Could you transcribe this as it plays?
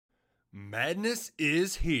Madness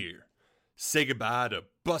is here. Say goodbye to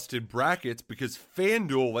busted brackets because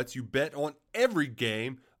FanDuel lets you bet on every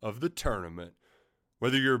game of the tournament.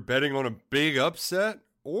 Whether you're betting on a big upset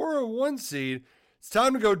or a one seed, it's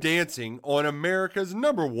time to go dancing on America's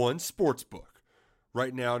 #1 sportsbook.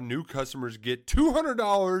 Right now, new customers get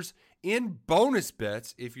 $200 in bonus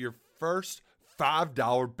bets if your first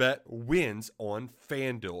 $5 bet wins on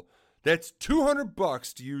FanDuel. That's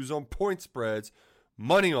 $200 to use on point spreads,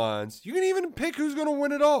 money lines. You can even pick who's going to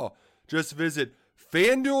win it all. Just visit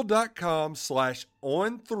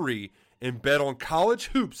FanDuel.com/on3 and bet on college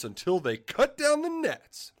hoops until they cut down the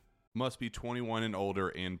nets. Must be 21 and older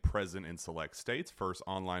and present in select states. First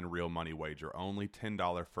online real money wager only.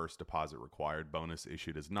 $10 first deposit required. Bonus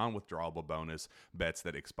issued as non-withdrawable bonus. Bets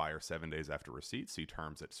that expire 7 days after receipt. See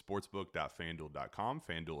terms at sportsbook.fanduel.com.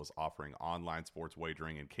 FanDuel is offering online sports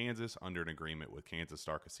wagering in Kansas under an agreement with Kansas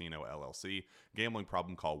Star Casino LLC. Gambling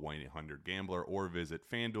problem? Call 1-800-GAMBLER or visit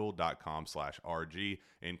fanduel.com/RG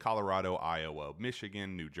in Colorado, Iowa,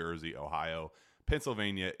 Michigan, New Jersey, Ohio,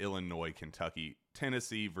 Pennsylvania, Illinois, Kentucky,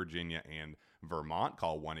 Tennessee, Virginia, and Vermont.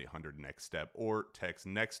 Call 1-800-NEXT-STEP or text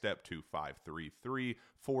NEXT-STEP to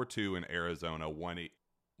 53342 in Arizona,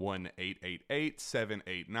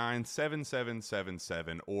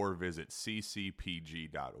 1-888-789-7777 or visit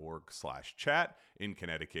ccpg.org/chat. In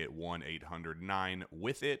Connecticut,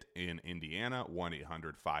 1-800-9-WITH-IT. In Indiana,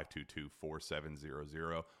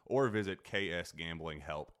 1-800-522-4700 or visit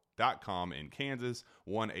ksgamblinghelp.com. In Kansas,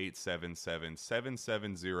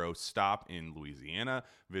 1-877-770-STOP in Louisiana.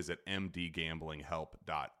 Visit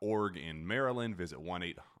mdgamblinghelp.org in Maryland. Visit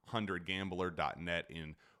 1-800-gambler.net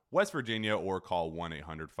in West Virginia or call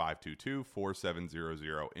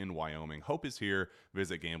 1-800-522-4700 in Wyoming. Hope is here.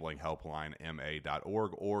 Visit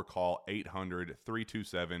gamblinghelplinema.org or call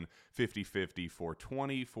 800-327-5050 for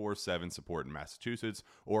 24/7 support in Massachusetts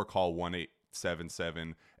or call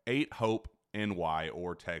 1-877-8-HOPE NY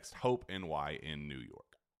or text Hope NY in New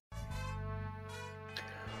York.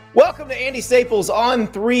 Welcome to Andy Staples on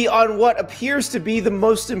 3 on what appears to be the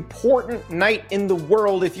most important night in the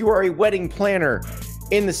world if you are a wedding planner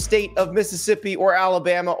in the state of Mississippi or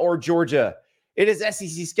Alabama or Georgia. It is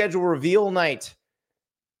SEC schedule reveal night.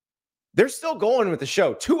 They're still going with the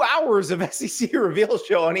show. 2 hours of SEC reveal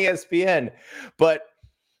show on ESPN, but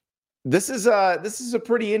this is a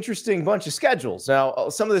pretty interesting bunch of schedules. Now,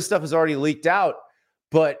 some of this stuff is already leaked out,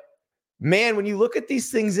 but man, when you look at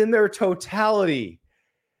these things in their totality,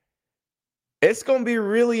 it's going to be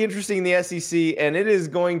really interesting in the SEC, and it is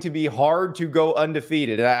going to be hard to go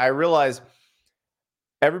undefeated. And I realize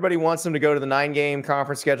everybody wants them to go to the 9-game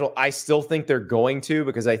conference schedule. I still think they're going to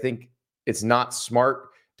because I think it's not smart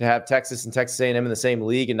to have Texas and Texas A&M in the same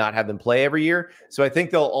league and not have them play every year. So I think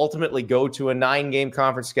they'll ultimately go to a 9-game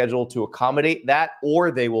conference schedule to accommodate that, or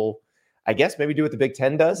they will, I guess, maybe do what the Big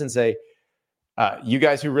Ten does and say, you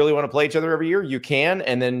guys who really want to play each other every year, you can,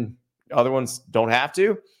 and then other ones don't have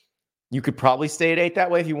to. You could probably stay at 8 that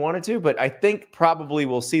way if you wanted to, but I think probably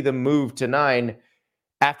we'll see them move to 9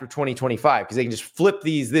 after 2025 because they can just flip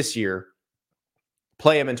these this year,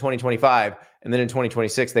 play them in 2025, and then in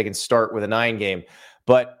 2026 they can start with a 9-game.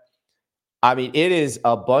 But, I mean, it is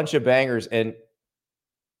a bunch of bangers, and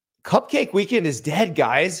Cupcake Weekend is dead,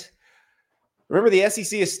 guys. Remember, the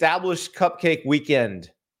SEC established Cupcake Weekend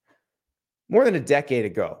more than a decade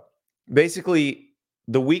ago. Basically,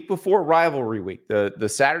 the week before rivalry week, the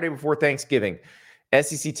Saturday before Thanksgiving,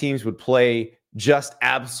 SEC teams would play just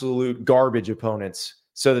absolute garbage opponents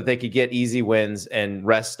so that they could get easy wins and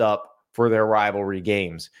rest up for their rivalry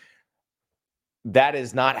games. That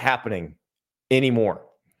is not happening anymore.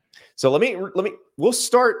 So we'll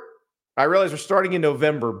start. I realize we're starting in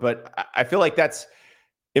November, but I feel like that's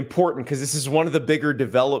important because this is one of the bigger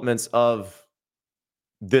developments of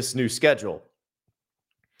this new schedule.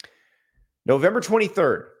 November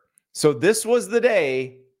 23rd. So this was the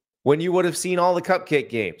day when you would have seen all the Cupcake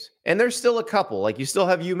games. And there's still a couple. Like you still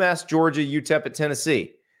have UMass, Georgia, UTEP at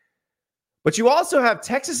Tennessee. But you also have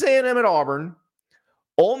Texas A&M at Auburn,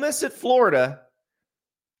 Ole Miss at Florida,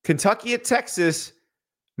 Kentucky at Texas,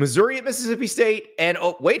 Missouri at Mississippi State, and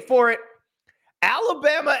wait for it,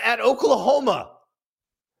 Alabama at Oklahoma.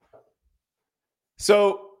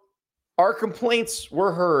 So our complaints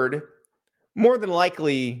were heard. More than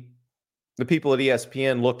likely, the people at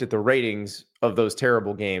ESPN looked at the ratings of those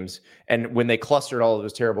terrible games, and when they clustered all of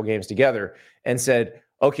those terrible games together and said,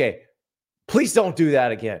 okay, please don't do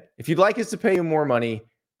that again. If you'd like us to pay you more money,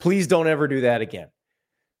 please don't ever do that again.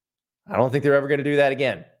 I don't think they're ever going to do that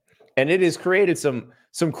again. And it has created some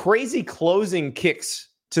crazy closing kicks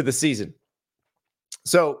to the season.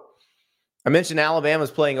 So I mentioned Alabama's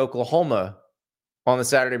playing Oklahoma on the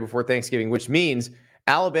Saturday before Thanksgiving, which means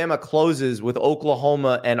Alabama closes with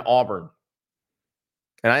Oklahoma and Auburn.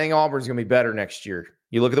 And I think Auburn's going to be better next year.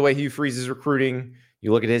 You look at the way Hugh Freeze is recruiting.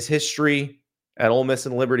 You look at his history at Ole Miss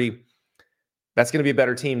and Liberty. That's going to be a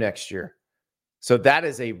better team next year. So that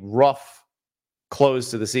is a rough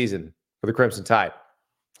close to the season for the Crimson Tide.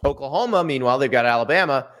 Oklahoma, meanwhile, they've got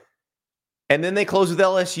Alabama. And then they close with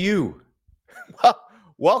LSU. Well,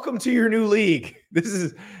 welcome to your new league.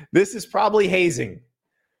 This is probably hazing.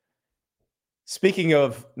 Speaking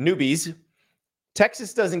of newbies,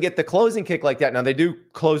 Texas doesn't get the closing kick like that. Now, they do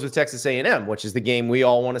close with Texas A&M, which is the game we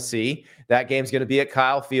all want to see. That game's going to be at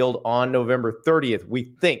Kyle Field on November 30th.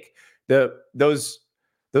 We think those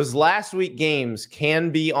last week games can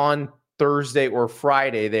be on Thursday or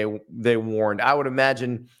Friday, they warned. I would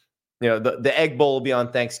imagine, the Egg Bowl will be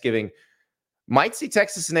on Thanksgiving. Might see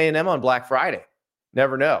Texas and A&M on Black Friday.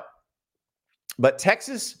 Never know. But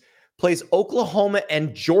Texas plays Oklahoma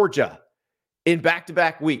and Georgia in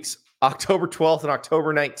back-to-back weeks, October 12th and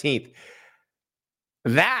October 19th.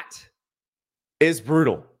 That is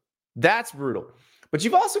brutal. That's brutal. But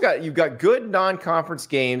you've got good non-conference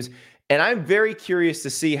games, and I'm very curious to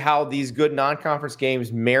see how these good non-conference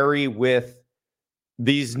games marry with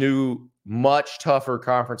these new, much tougher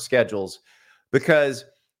conference schedules, because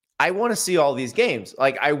I want to see all these games.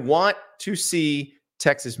 Like, I want to see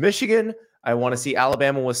Texas, Michigan. I want to see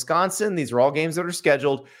Alabama, Wisconsin. These are all games that are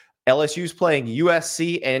scheduled. LSU's playing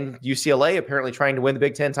USC and UCLA, apparently trying to win the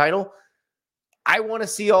Big Ten title. I want to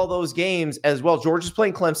see all those games as well. Georgia's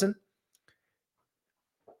playing Clemson.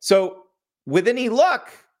 So with any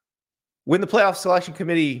luck, when the playoff selection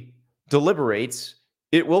committee deliberates,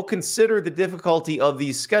 it will consider the difficulty of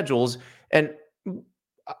these schedules. And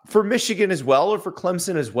for Michigan as well, or for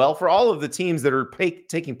Clemson as well, for all of the teams that are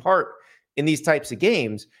taking part in these types of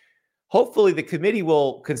games, hopefully the committee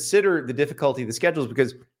will consider the difficulty of the schedules,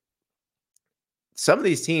 because some of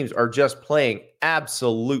these teams are just playing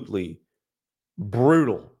absolutely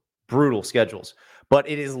brutal schedules. But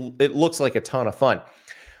it looks like a ton of fun.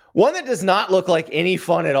 One that does not look like any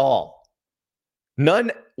fun at all,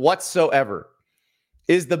 none whatsoever,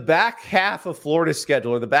 is the back half of Florida's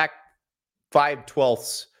schedule, or the back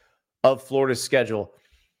 5/12 of Florida's schedule.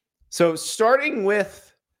 So starting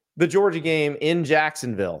with the Georgia game in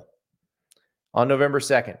Jacksonville on November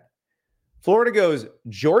 2nd, Florida goes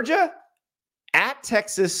Georgia, at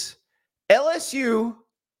Texas, LSU,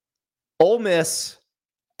 Ole Miss,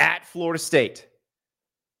 at Florida State.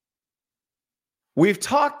 We've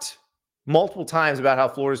talked multiple times about how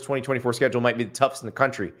Florida's 2024 schedule might be the toughest in the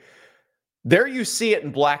country. There you see it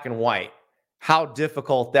in black and white, how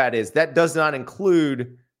difficult that is. That does not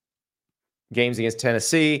include games against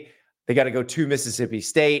Tennessee. They got to go to Mississippi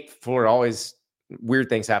State. Florida, always weird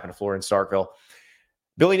things happen to Florida and Starkville.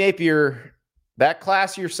 Billy Napier, that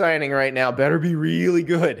class you're signing right now better be really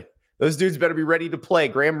good. Those dudes better be ready to play.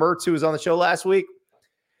 Graham Mertz, who was on the show last week,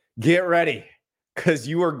 get ready, because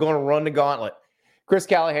you are going to run the gauntlet. Chris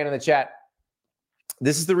Callahan in the chat,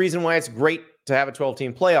 this is the reason why it's great to have a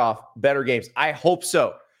 12-team playoff, better games. I hope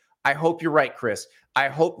so. I hope you're right, Chris. I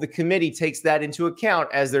hope the committee takes that into account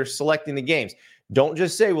as they're selecting the games. Don't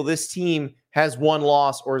just say, well, this team has one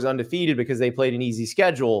loss or is undefeated because they played an easy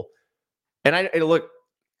schedule. And look,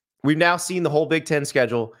 we've now seen the whole Big Ten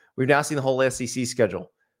schedule. We've now seen the whole SEC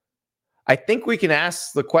schedule. I think we can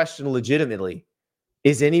ask the question legitimately,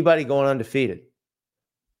 is anybody going undefeated?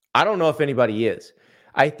 I don't know if anybody is.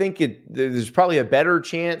 I think there's probably a better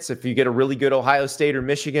chance if you get a really good Ohio State or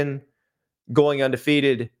Michigan going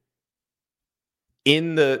undefeated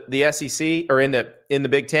in the SEC or in the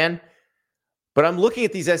Big Ten. But I'm looking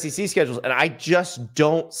at these SEC schedules, and I just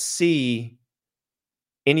don't see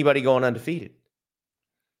anybody going undefeated.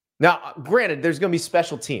 Now, granted, there's going to be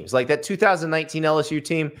special teams like that 2019 LSU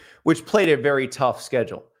team, which played a very tough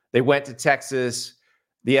schedule. They went to Texas.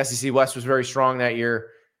 The SEC West was very strong that year.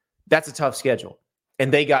 That's a tough schedule,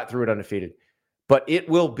 and they got through it undefeated. But it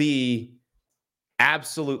will be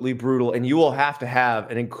absolutely brutal, and you will have to have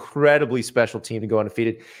an incredibly special team to go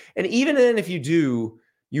undefeated. And even then, if you do,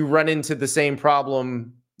 you run into the same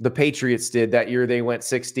problem the Patriots did that year. They went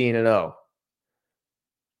 16-0.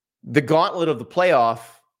 The gauntlet of the playoff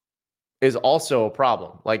is also a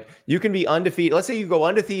problem. Like, you can be undefeated. Let's say you go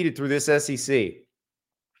undefeated through this SEC.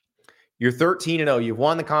 You're 13-0. You've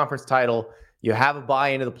won the conference title. You have a bye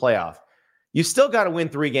into the playoff. You still got to win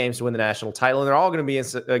 3 games to win the national title, and they're all going to be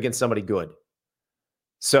against somebody good.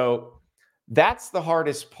 So that's the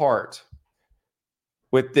hardest part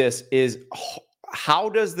with this, is how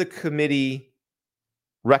does the committee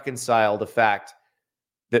reconcile the fact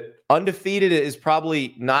that undefeated is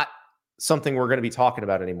probably not something we're going to be talking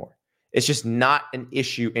about anymore. It's just not an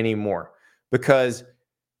issue anymore because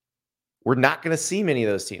we're not going to see many of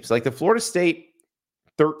those teams. Like the Florida State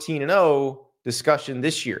 13-0 discussion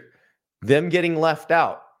this year, them getting left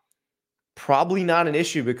out, probably not an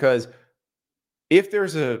issue because if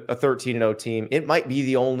there's a 13-0 team, it might be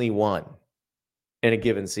the only one in a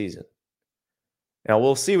given season. Now,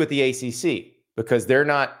 we'll see with the ACC because they're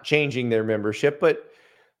not changing their membership, but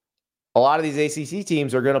a lot of these ACC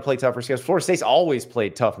teams are going to play tougher schedules. Florida State's always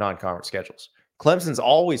played tough non-conference schedules. Clemson's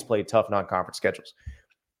always played tough non-conference schedules.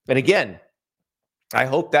 And again, I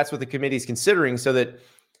hope that's what the committee is considering so that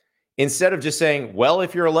instead of just saying, well,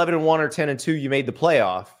 if you're 11-1 or 10-2, you made the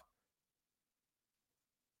playoff,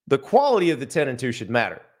 the quality of the 10-2 should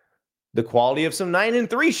matter. The quality of some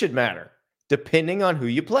 9-3 should matter, depending on who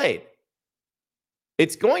you played.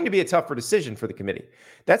 It's going to be a tougher decision for the committee.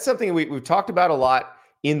 That's something we've talked about a lot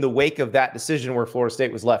in the wake of that decision where Florida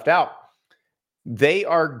State was left out. They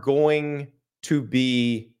are going to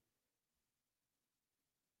be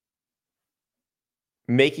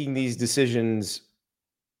making these decisions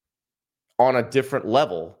on a different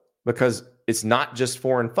level because it's not just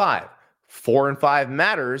 4 and 5. 4 and 5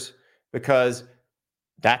 matters because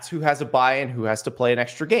that's who has a buy-in, who has to play an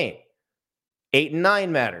extra game. 8 and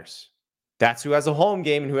 9 matters. That's who has a home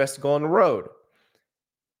game and who has to go on the road.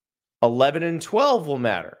 11 and 12 will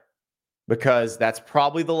matter because that's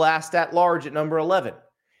probably the last at large at number 11.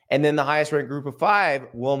 And then the highest ranked group of 5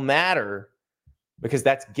 will matter because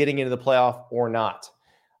that's getting into the playoff or not.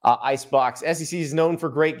 Icebox, SEC is known for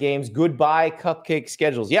great games. Goodbye cupcake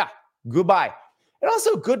schedules. Yeah, goodbye. And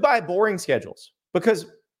also goodbye boring schedules because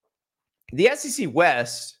the SEC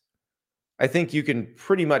West, I think you can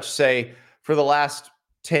pretty much say for the last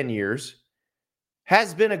 10 years,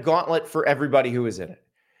 has been a gauntlet for everybody who is in it.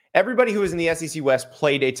 Everybody who is in the SEC West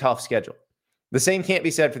played a tough schedule. The same can't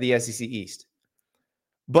be said for the SEC East.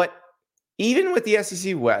 But even with the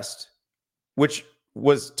SEC West, which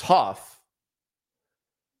was tough,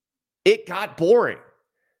 it got boring.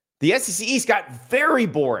 The SEC East got very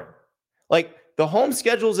boring. Like the home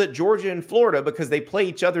schedules at Georgia and Florida, because they play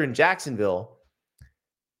each other in Jacksonville,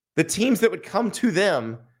 the teams that would come to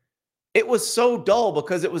them, it was so dull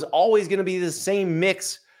because it was always going to be the same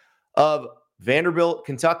mix of Vanderbilt,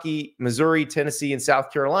 Kentucky, Missouri, Tennessee, and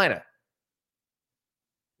South Carolina.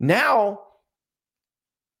 Now,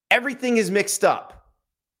 everything is mixed up.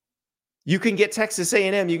 You can get Texas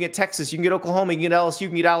A&M, you can get Texas, you can get Oklahoma, you can get LSU, you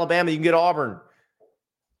can get Alabama, you can get Auburn.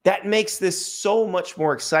 That makes this so much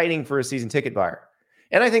more exciting for a season ticket buyer.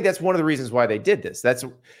 And I think that's one of the reasons why they did this. That's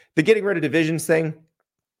the getting rid of divisions thing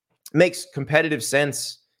makes competitive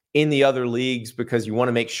sense in the other leagues because you want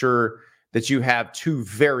to make sure that you have 2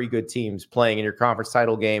 very good teams playing in your conference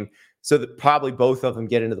title game so that probably both of them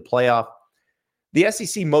get into the playoff. The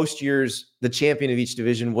SEC most years, the champion of each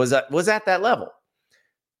division was at that level.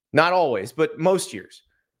 Not always, but most years.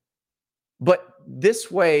 But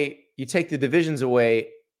this way, you take the divisions away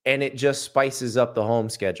and it just spices up the home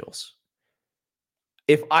schedules.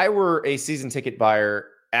 If I were a season ticket buyer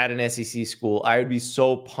at an SEC school, I would be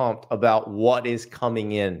so pumped about what is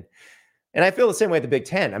coming in. And I feel the same way at the Big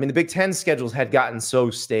Ten. I mean, the Big Ten schedules had gotten so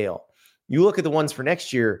stale. You look at the ones for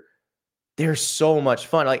next year, they're so much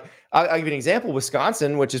fun. Like, I'll give you an example.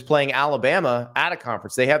 Wisconsin, which is playing Alabama at a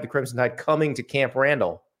conference. They have the Crimson Tide coming to Camp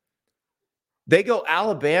Randall. They go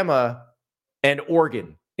Alabama and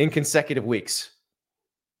Oregon in consecutive weeks.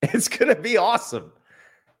 It's going to be awesome.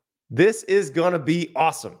 This is going to be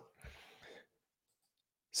awesome.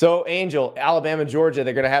 So, Angel, Alabama, Georgia,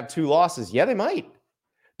 they're going to have 2 losses. Yeah, they might.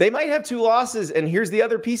 They might have 2 losses, and here's the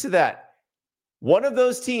other piece of that. One of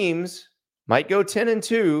those teams might go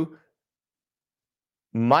 10-2,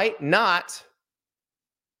 might not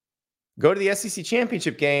go to the SEC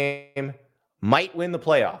championship game, might win the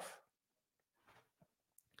playoff.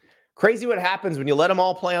 Crazy what happens when you let them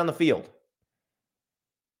all play on the field.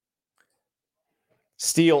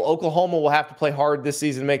 Steel, Oklahoma will have to play hard this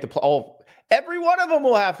season to make the play. Oh, every one of them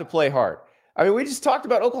will have to play hard. I mean, we just talked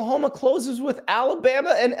about Oklahoma closes with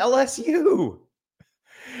Alabama and LSU.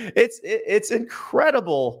 It's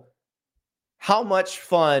incredible how much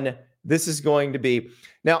fun this is going to be.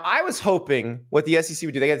 Now, I was hoping what the SEC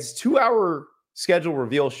would do. They got this 2-hour schedule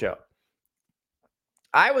reveal show.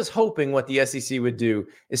 I was hoping what the SEC would do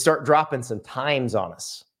is start dropping some times on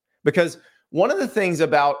us. Because one of the things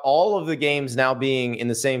about all of the games now being in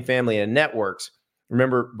the same family and networks,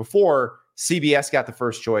 remember before CBS got the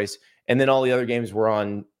first choice, and then all the other games were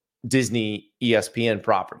on Disney ESPN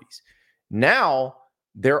properties. Now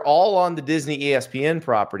they're all on the Disney ESPN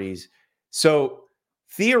properties. So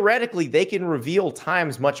theoretically, they can reveal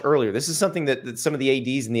times much earlier. This is something that some of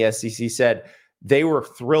the ADs in the SEC said they were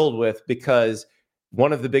thrilled with, because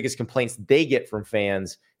one of the biggest complaints they get from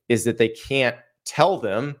fans is that they can't tell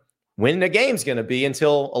them when the game's going to be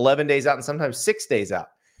until 11 days out and sometimes 6 days out.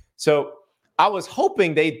 So I was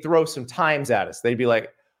hoping they'd throw some times at us. They'd be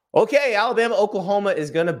like, okay, Alabama, Oklahoma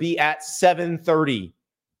is going to be at 7:30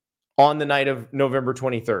 on the night of November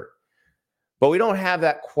 23rd. But we don't have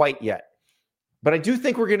that quite yet. But I do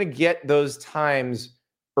think we're going to get those times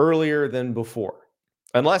earlier than before.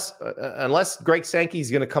 Unless Greg Sankey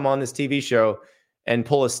is going to come on this TV show and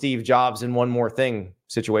pull a Steve Jobs in One More Thing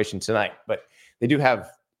situation tonight. But they do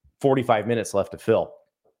have 45 minutes left to fill.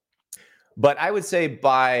 But I would say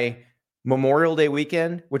by Memorial Day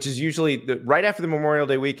weekend, which is usually right after the Memorial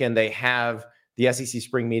Day weekend, they have the SEC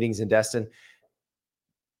spring meetings in Destin.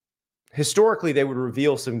 Historically, they would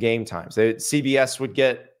reveal some game times. CBS would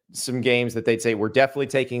get some games that they'd say, we're definitely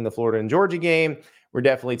taking the Florida and Georgia game. We're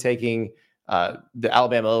definitely taking the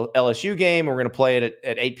Alabama LSU game. We're going to play it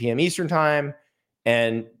at 8 p.m. Eastern time.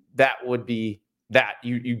 And that would be that.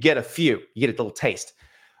 You get a few. You get a little taste.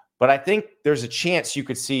 But I think there's a chance you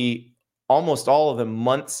could see almost all of them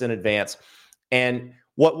months in advance. And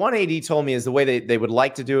what one AD told me is the way they would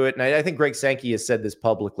like to do it, and I think Greg Sankey has said this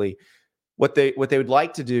publicly, what they would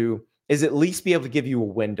like to do is at least be able to give you a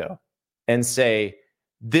window and say,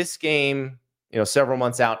 this game, several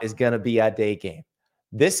months out is going to be a day game.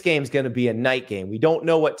 This game's going to be a night game. We don't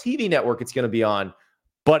know what TV network it's going to be on,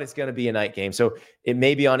 but it's going to be a night game. So it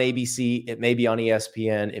may be on ABC, it may be on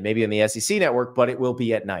ESPN, it may be on the SEC network, but it will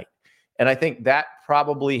be at night. And I think that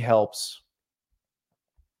probably helps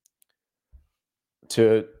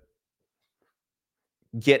to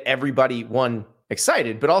get everybody, one,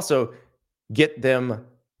 excited, but also get them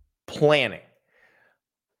planning.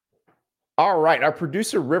 All right, our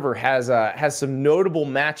producer River has some notable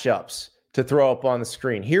matchups to throw up on the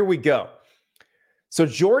screen. Here we go. So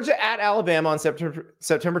Georgia at Alabama on September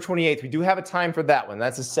 28th. We do have a time for that one.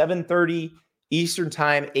 That's a 7:30 Eastern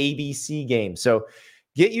time ABC game. So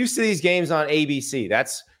get used to these games on ABC.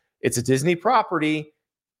 It's a Disney property,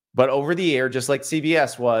 but over the air, just like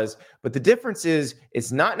CBS was. But the difference is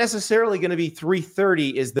it's not necessarily going to be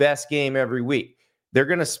 3:30 is the best game every week. They're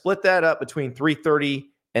going to split that up between 3:30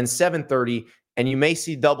 and 7:30, and you may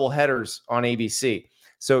see double headers on ABC.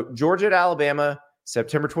 So Georgia at Alabama,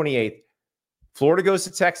 September 28th. Florida goes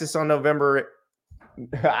to Texas on November.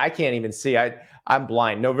 I can't even see. I'm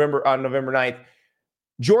blind. On November 9th.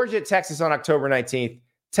 Georgia at Texas on October 19th.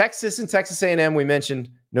 Texas and Texas A&M, we mentioned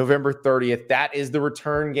November 30th. That is the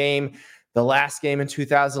return game. The last game in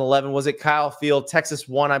 2011 was at Kyle Field. Texas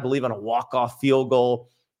won, I believe, on a walk-off field goal.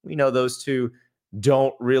 We know those two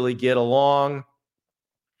don't really get along.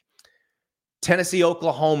 Tennessee,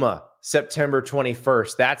 Oklahoma, September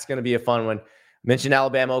 21st. That's going to be a fun one. Mentioned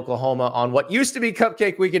Alabama, Oklahoma on what used to be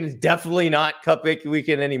Cupcake Weekend is definitely not Cupcake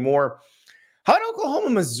Weekend anymore. How about Oklahoma,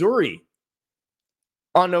 Missouri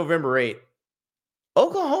on November 8th?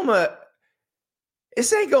 Oklahoma,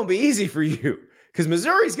 this ain't going to be easy for you because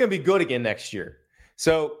Missouri's going to be good again next year.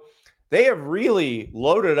 So they have really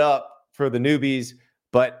loaded up for the newbies,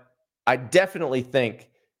 but I definitely think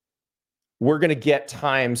we're going to get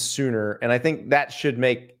time sooner. And I think that should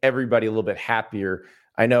make everybody a little bit happier.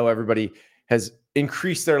 I know everybody has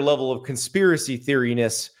increased their level of conspiracy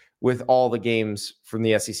theoriness with all the games from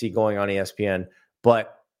the SEC going on ESPN,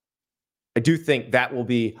 but I do think that will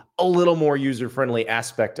be a little more user-friendly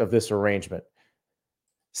aspect of this arrangement.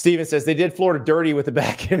 Steven says they did Florida dirty with the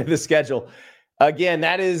back end of the schedule. Again,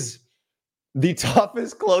 that is the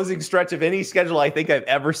toughest closing stretch of any schedule I think I've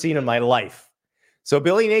ever seen in my life. So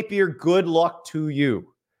Billy Napier, good luck to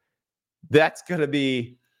you. That's going to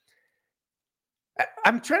be,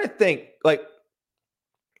 I'm trying to think, like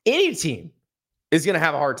any team is going to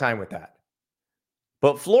have a hard time with that.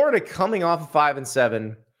 But Florida coming off of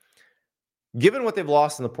 5-7, given what they've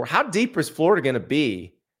lost in the portal, how deep is Florida going to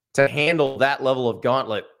be to handle that level of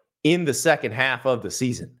gauntlet in the second half of the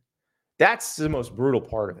season? That's the most brutal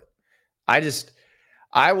part of it.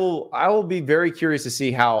 I will be very curious to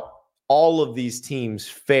see how all of these teams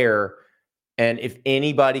fare and if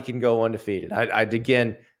anybody can go undefeated.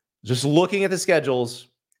 Again, just looking at the schedules,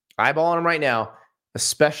 eyeballing them right now,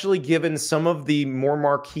 especially given some of the more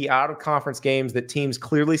marquee out-of-conference games that teams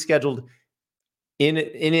clearly scheduled in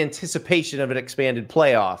anticipation of an expanded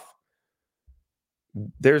playoff,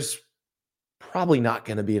 there's probably not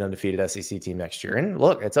going to be an undefeated SEC team next year. And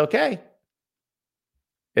look, it's okay.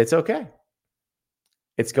 It's okay.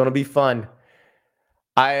 It's going to be fun.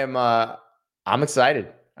 I'm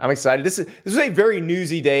excited. I'm excited. This is a very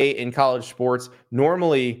newsy day in college sports.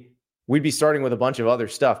 Normally, we'd be starting with a bunch of other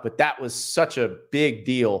stuff, but that was such a big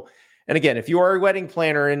deal. And again, if you are a wedding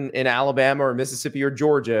planner in Alabama or Mississippi or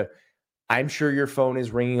Georgia, I'm sure your phone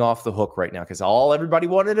is ringing off the hook right now because everybody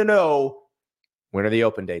wanted to know, when are the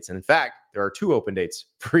open dates? And in fact, there are 2 open dates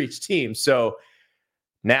for each team. So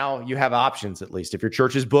now you have options, at least. If your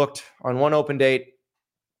church is booked on one open date,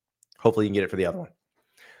 hopefully you can get it for the other one.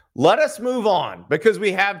 Let us move on because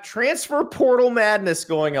we have transfer portal madness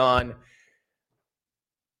going on.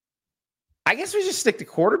 I guess we just stick to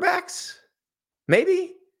quarterbacks,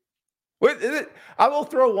 maybe. I will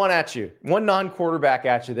throw one at you, one non-quarterback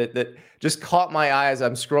at you that just caught my eye as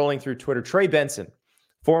I'm scrolling through Twitter. Trey Benson,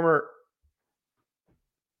 former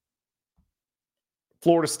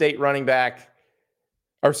Florida State running back,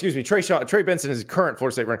 Trey Benson is current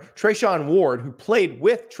Florida State running. Trayshawn Ward, who played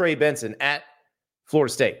with Trey Benson at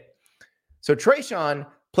Florida State. So Trayshawn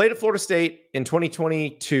played at Florida State in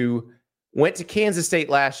 2022, went to Kansas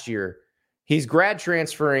State last year. He's grad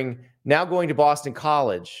transferring, now going to Boston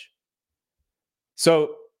College.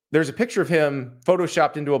 So there's a picture of him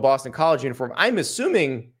photoshopped into a Boston College uniform. I'm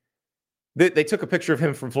assuming that they took a picture of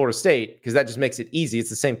him from Florida State because that just makes it easy.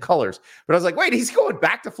 It's the same colors. But I was like, wait, he's going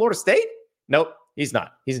back to Florida State? Nope, he's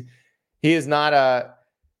not. He is not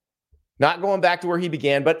going back to where he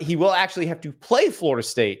began, but he will actually have to play Florida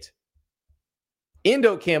State in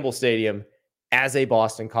Doak Campbell Stadium as a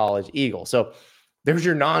Boston College Eagle. So there's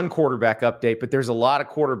your non-quarterback update, but there's a lot of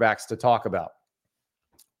quarterbacks to talk about.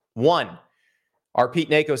 One, our Pete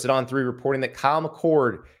Nakos at On3 reporting that Kyle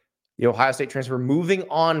McCord, the Ohio State transfer, moving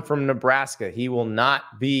on from Nebraska. He will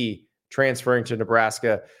not be transferring to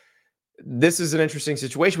Nebraska. This is an interesting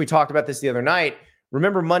situation. We talked about this the other night.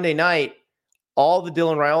 Remember Monday night, all the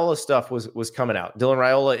Dylan Raiola stuff was coming out. Dylan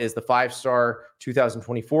Raiola is the 5-star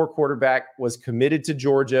 2024 quarterback, was committed to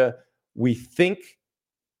Georgia. We think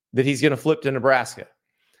that he's going to flip to Nebraska.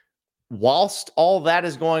 Whilst all that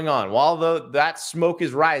is going on, while that smoke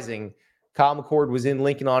is rising, Kyle McCord was in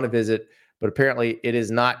Lincoln on a visit, but apparently it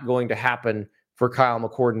is not going to happen for Kyle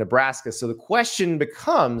McCord in Nebraska. So the question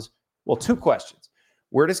becomes, well, 2 questions.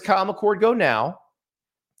 Where does Kyle McCord go now?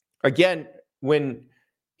 Again, when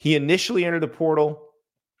he initially entered the portal,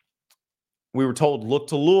 we were told, look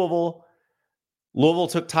to Louisville. Louisville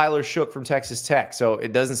took Tyler Shook from Texas Tech, so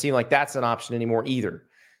it doesn't seem like that's an option anymore either.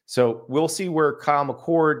 So we'll see where Kyle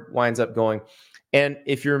McCord winds up going. And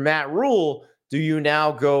if you're Matt Rule, do you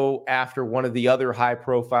now go after one of the other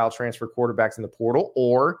high-profile transfer quarterbacks in the portal,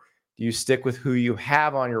 or do you stick with who you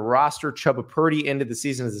have on your roster? Chubba Purdy ended the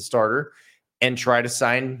season as a starter, and try to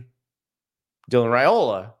sign Dylan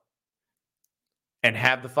Raiola and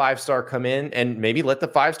have the 5-star come in and maybe let the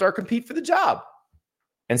 5-star compete for the job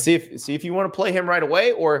and see if you want to play him right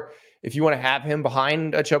away, or if you want to have him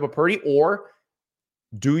behind a Chubba Purdy, or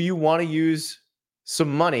do you want to use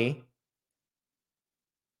some money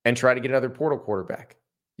and try to get another portal quarterback?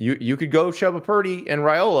 You could go Chubba Purdy and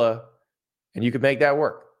Raiola, and you could make that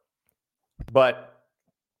work. But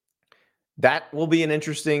that will be an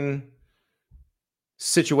interesting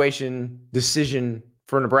decision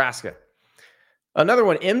for Nebraska. Another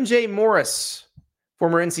one, MJ Morris,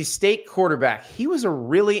 former NC State quarterback. He was a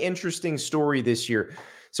really interesting story this year.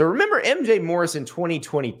 So remember MJ Morris in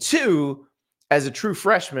 2022 as a true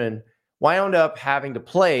freshman wound up having to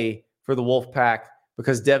play for the Wolfpack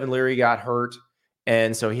because Devin Leary got hurt,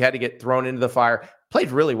 and so he had to get thrown into the fire. Played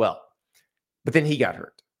really well, but then he got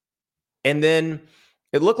hurt. And then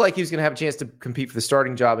it looked like he was going to have a chance to compete for the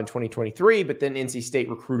starting job in 2023, but then NC State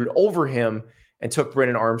recruited over him and took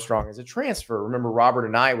Brennan Armstrong as a transfer. Remember, Robert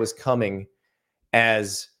Anai was coming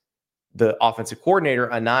as the offensive coordinator.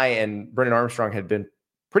 Anai and Brennan Armstrong had been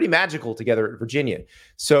pretty magical together at Virginia.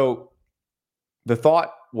 So the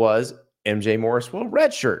thought was MJ Morris will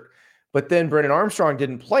redshirt. But then Brennan Armstrong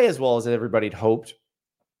didn't play as well as everybody had hoped,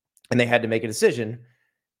 and they had to make a decision.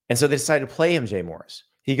 And so they decided to play MJ Morris.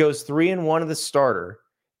 He goes 3-1 of the starter,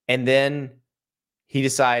 and then he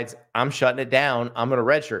decides, I'm shutting it down. I'm going to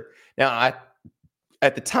redshirt. Now,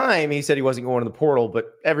 at the time, he said he wasn't going to the portal,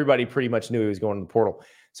 but everybody pretty much knew he was going to the portal.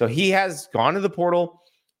 So he has gone to the portal,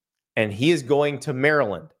 and he is going to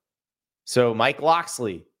Maryland. So Mike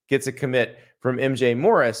Loxley gets a commit from MJ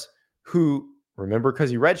Morris, who, remember,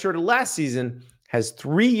 because he redshirted last season, has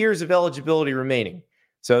 3 years of eligibility remaining.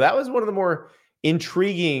 So that was one of the more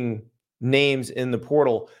intriguing names in the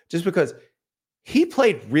portal, just because he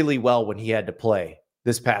played really well when he had to play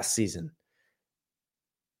this past season.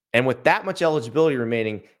 And with that much eligibility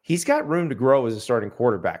remaining, he's got room to grow as a starting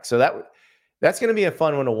quarterback. So that's going to be a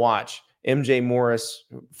fun one to watch. MJ Morris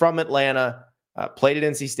from Atlanta, played at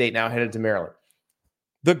NC State, now headed to Maryland.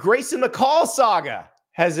 The Grayson McCall saga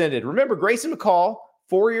has ended. Remember, Grayson McCall,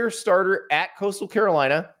 4-year starter at Coastal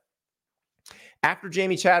Carolina, After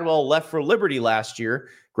Jamie Chadwell left for Liberty last year,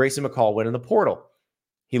 Grayson McCall went in the portal.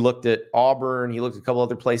 He looked at Auburn, he looked at a couple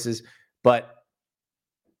other places, but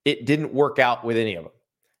it didn't work out with any of them.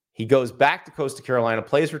 He goes back to Coastal Carolina,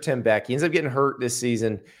 plays for Tim Beck. He ends up getting hurt this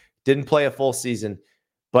season, didn't play a full season,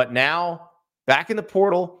 but now back in the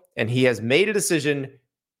portal, and he has made a decision.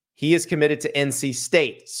 He is committed to NC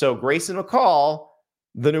State. So Grayson McCall,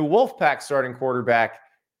 the new Wolfpack starting quarterback,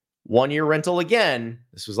 1-year rental again.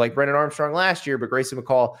 This was like Brendan Armstrong last year, but Grayson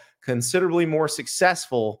McCall considerably more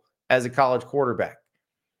successful as a college quarterback.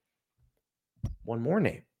 One more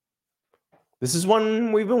name. This is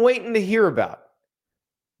one we've been waiting to hear about,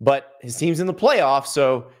 but his team's in the playoffs,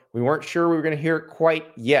 so we weren't sure we were going to hear it quite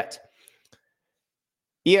yet.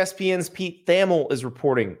 ESPN's Pete Thamel is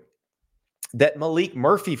reporting that Malik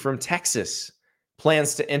Murphy from Texas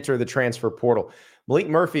plans to enter the transfer portal. Malik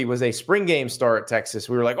Murphy was a spring game star at Texas.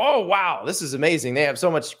 We were like, oh, wow, this is amazing. They have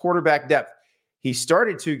so much quarterback depth. He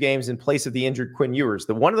started 2 games in place of the injured Quinn Ewers.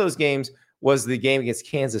 One of those games was the game against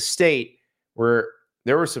Kansas State, where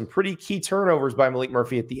there were some pretty key turnovers by Malik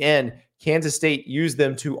Murphy at the end. Kansas State used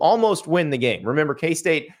them to almost win the game. Remember,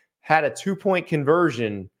 K-State had a 2-point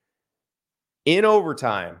conversion in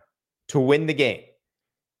overtime to win the game.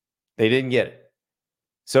 They didn't get it.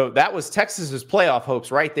 So that was Texas's playoff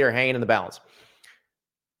hopes right there hanging in the balance.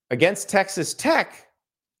 Against Texas Tech,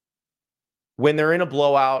 when they're in a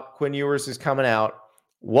blowout, Quinn Ewers is coming out.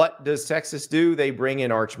 What does Texas do? They bring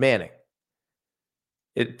in Arch Manning.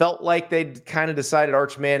 It felt like they'd kind of decided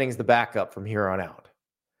Arch Manning's the backup from here on out.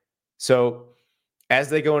 So as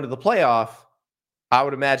they go into the playoff, I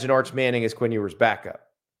would imagine Arch Manning is Quinn Ewers' backup.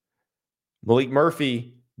 Malik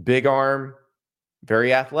Murphy, big arm,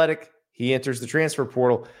 very athletic. He enters the transfer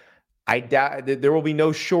portal. I doubt that there will be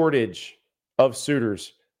no shortage of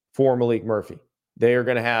suitors for Malik Murphy. They are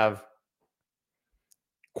going to have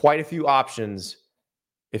quite a few options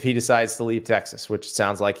if he decides to leave Texas, which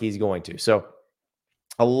sounds like he's going to. So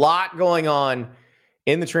a lot going on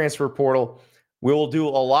in the transfer portal. We will do a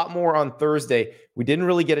lot more on Thursday. We didn't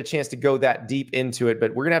really get a chance to go that deep into it,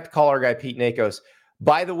 but we're going to have to call our guy Pete Nakos.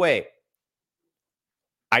 By the way,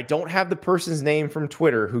 I don't have the person's name from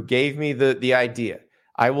Twitter who gave me the idea.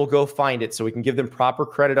 I will go find it so we can give them proper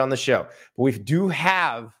credit on the show. But we do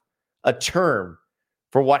have a term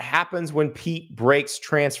for what happens when Pete breaks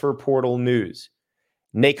transfer portal news.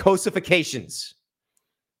 Nakosifications.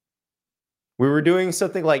 We were doing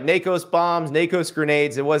something like Nakos bombs, Nakos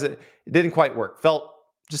grenades. It didn't quite work. Felt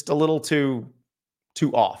just a little too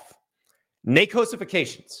off.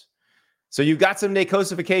 Nakosifications. So you got some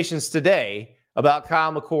Nakosifications today about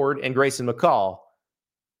Kyle McCord and Grayson McCall.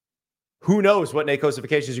 Who knows what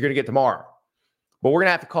Nakosifications you're going to get tomorrow? But we're going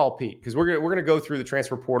to have to call Pete because we're going to go through the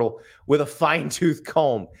transfer portal with a fine-tooth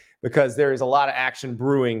comb because there is a lot of action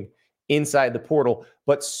brewing inside the portal.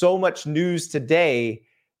 But so much news today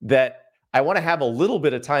that I want to have a little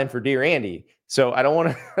bit of time for Dear Andy. So I don't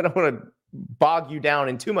want to bog you down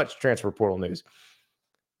in too much transfer portal news.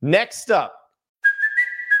 Next up.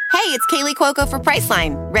 Hey, it's Kaylee Cuoco for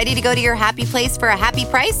Priceline. Ready to go to your happy place for a happy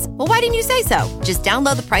price? Well, why didn't you say so? Just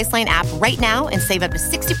download the Priceline app right now and save up to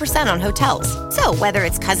 60% on hotels. So whether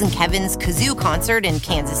it's Cousin Kevin's Kazoo Concert in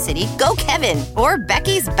Kansas City, go Kevin, or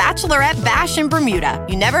Becky's Bachelorette Bash in Bermuda,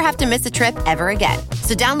 you never have to miss a trip ever again.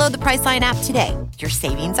 So download the Priceline app today. Your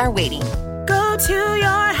savings are waiting. Go to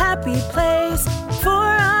your happy place for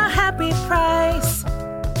a happy price.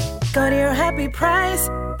 Go to your happy price,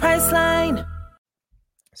 Priceline.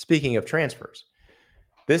 Speaking of transfers,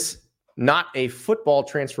 this not a football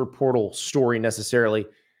transfer portal story necessarily,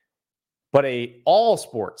 but a all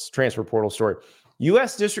sports transfer portal story.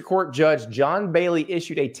 U.S. District Court Judge John Bailey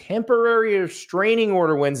issued a temporary restraining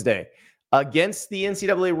order Wednesday against the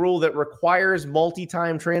NCAA rule that requires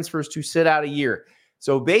multi-time transfers to sit out a year.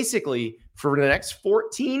 So basically, for the next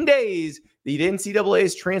 14 days, the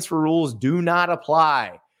NCAA's transfer rules do not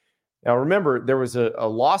apply. Now, remember, there was a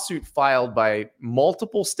lawsuit filed by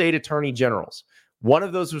multiple state attorney generals. One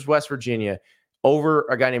of those was West Virginia over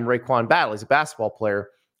a guy named Raekwon Battle. He's a basketball player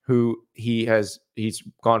who he's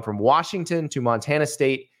gone from Washington to Montana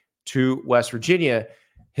State to West Virginia.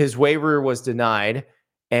 His waiver was denied,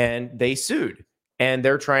 and they sued. And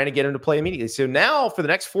they're trying to get him to play immediately. So now, for the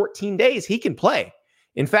next 14 days, he can play.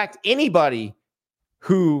 In fact, anybody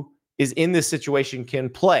who is in this situation can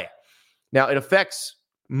play. Now, it affects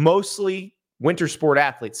mostly winter sport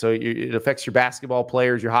athletes. So it affects your basketball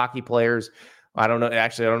players, your hockey players. I don't know.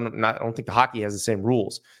 Actually, I don't think the hockey has the same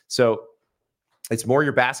rules. So it's more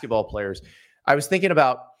your basketball players. I was thinking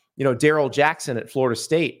about, Darrell Jackson at Florida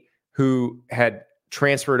State, who had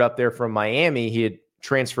transferred up there from Miami. He had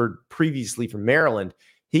transferred previously from Maryland.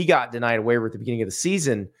 he got denied a waiver at the beginning of the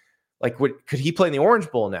season. Like, could he play in the Orange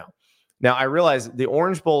Bowl now? Now, I realize the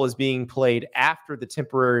Orange Bowl is being played after the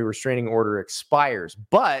temporary restraining order expires,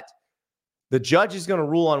 but the judge is going to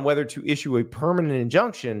rule on whether to issue a permanent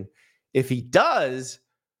injunction. If he does,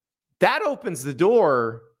 that opens the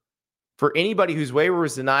door for anybody whose waiver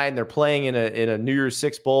was denied and they're playing in a New Year's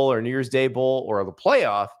Six Bowl or New Year's Day Bowl or the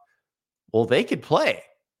playoff. Well, they could play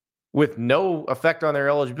with no effect on their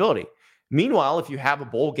eligibility. Meanwhile, if you have a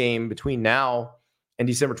bowl game between now and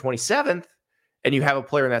December 27th, and you have a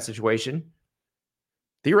player in that situation,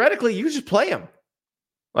 theoretically, you just play him.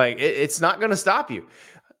 Like, it's not going to stop you.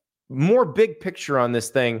 More big picture on this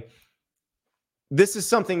thing. This is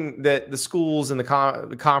something that the schools and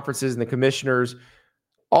the conferences and the commissioners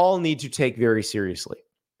all need to take very seriously.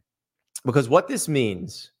 Because what this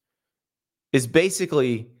means is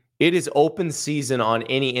basically it is open season on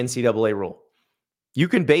any NCAA rule. You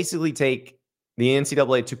can basically take the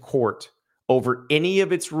NCAA to court over any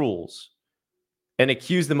of its rules and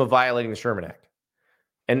accuse them of violating the Sherman Act.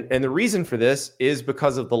 And the reason for this is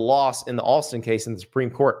because of the loss in the Alston case in the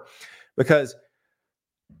Supreme Court. Because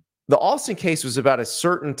the Alston case was about a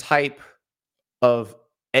certain type of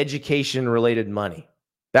education-related money.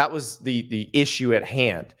 That was the issue at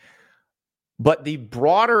hand. But the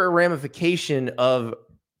broader ramification of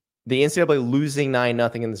the NCAA losing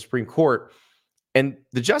 9-0 in the Supreme Court, and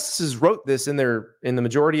the justices wrote this in the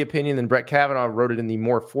majority opinion, and Brett Kavanaugh wrote it in the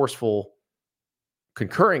more forceful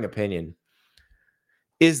concurring opinion,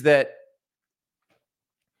 is that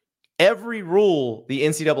every rule the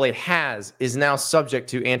NCAA has is now subject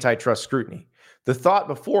to antitrust scrutiny. The thought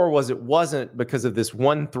before was it wasn't because of this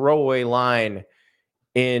one throwaway line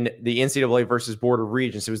in the NCAA versus Board of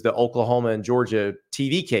Regents. It was the Oklahoma and Georgia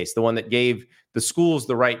TV case, the one that gave the schools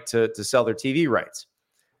the right to sell their TV rights.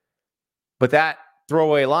 But that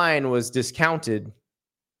throwaway line was discounted.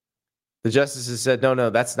 The justices said, no,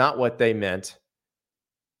 that's not what they meant.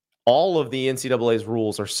 All of the NCAA's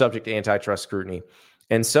rules are subject to antitrust scrutiny.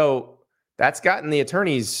 And so that's gotten the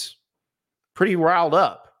attorneys pretty riled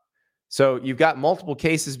up. So you've got multiple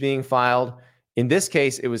cases being filed. In this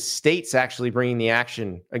case, it was states actually bringing the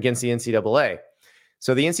action against the NCAA.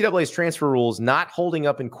 So the NCAA's transfer rules not holding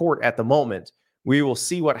up in court at the moment. We will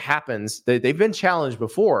see what happens. They've been challenged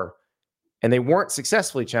before, and they weren't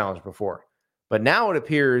successfully challenged before. But now it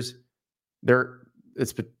appears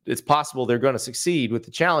it's possible they're going to succeed with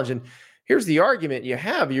the challenge. And here's the argument you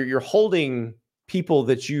have. You're holding people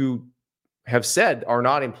that you have said are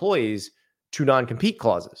not employees to non-compete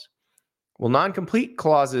clauses. Well, non-compete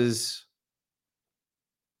clauses,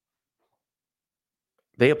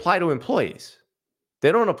 they apply to employees.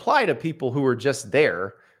 They don't apply to people who are just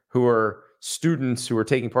there, who are students who are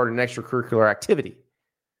taking part in an extracurricular activity.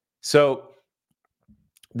 So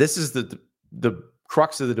this is the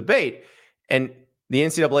crux of the debate. And the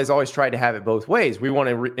NCAA has always tried to have it both ways. We want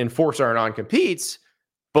to enforce our non-competes,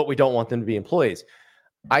 but we don't want them to be employees.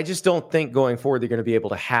 I just don't think going forward they're going to be able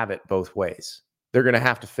to have it both ways. They're going to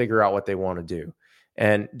have to figure out what they want to do.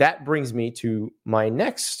 And that brings me to my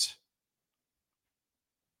next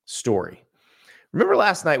story. Remember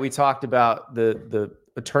last night we talked about the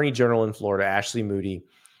Attorney General in Florida, Ashley Moody,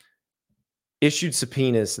 issued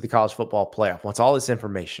subpoenas to the college football playoff, wants all this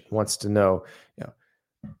information, wants to know,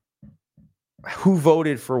 who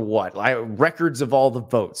voted for what, records of all the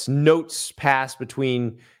votes, notes passed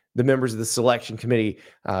between the members of the selection committee,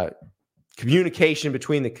 communication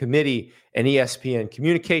between the committee and ESPN,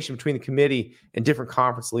 communication between the committee and different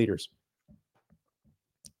conference leaders.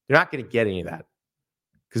 You're not going to get any of that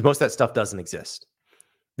because most of that stuff doesn't exist.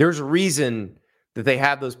 There's a reason that they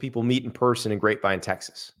have those people meet in person in Grapevine,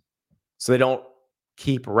 Texas. So they don't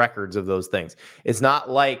keep records of those things. It's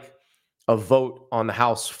not like a vote on the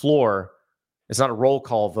House floor. It's not a roll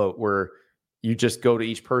call vote where you just go to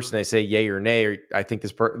each person, they say yay or nay, or I think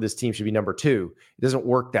this team should be number 2. It doesn't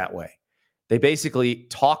work that way. They basically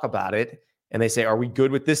talk about it and they say, are we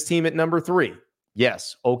good with this team at number 3?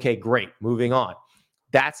 Yes. Okay, great. Moving on.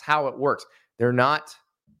 That's how it works. They're not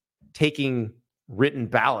taking written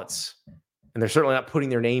ballots and they're certainly not putting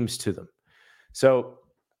their names to them. So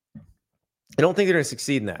I don't think they're going to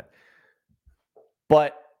succeed in that.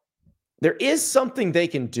 But there is something they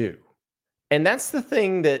can do. And that's the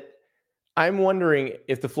thing that I'm wondering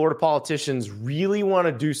if the Florida politicians really want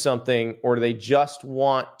to do something or do they just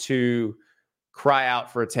want to cry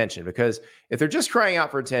out for attention? Because if they're just crying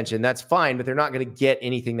out for attention, that's fine, but they're not going to get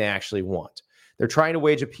anything they actually want. They're trying to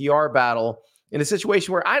wage a PR battle in a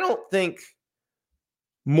situation where I don't think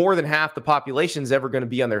more than half the population is ever going to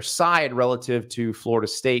be on their side relative to Florida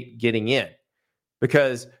State getting in.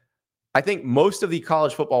 Because I think most of the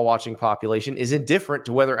college football watching population is indifferent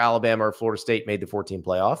to whether Alabama or Florida State made the 14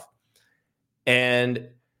 playoff. And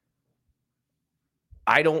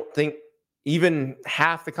I don't think even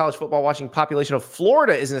half the college football watching population of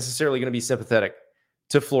Florida is necessarily going to be sympathetic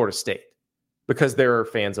to Florida State because there are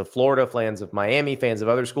fans of Florida, fans of Miami, fans of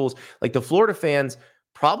other schools. Like the Florida fans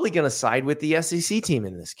probably going to side with the SEC team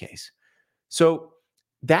in this case. So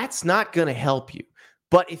that's not going to help you.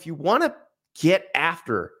 But if you want to get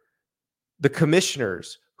after the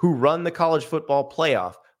commissioners who run the college football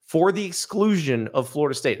playoff for the exclusion of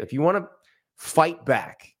Florida State, if you want to fight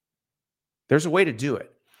back, there's a way to do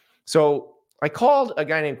it. So I called a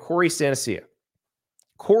guy named Corey Santacia.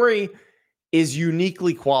 Corey is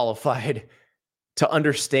uniquely qualified to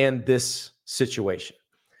understand this situation.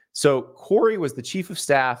 So Corey was the chief of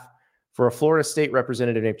staff for a Florida State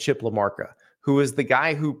representative named Chip LaMarca, who is the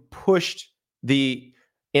guy who pushed the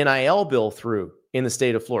NIL bill through in the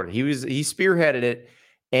state of Florida. He spearheaded it,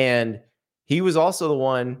 and he was also the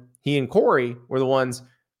one, he and Corey were the ones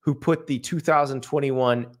who put the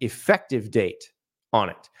 2021 effective date on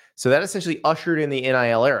it. So that essentially ushered in the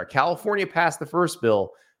NIL era. California passed the first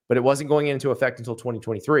bill, but it wasn't going into effect until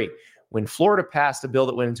 2023. When Florida passed a bill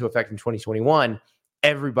that went into effect in 2021,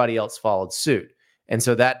 everybody else followed suit. And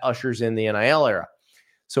so that ushers in the NIL era.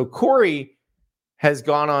 So Corey has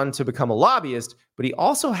gone on to become a lobbyist, but he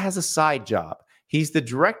also has a side job. He's the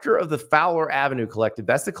director of the Fowler Avenue Collective.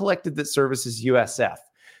 That's the collective that services USF.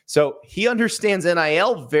 So he understands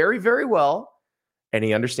NIL very, very well, and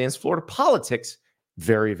he understands Florida politics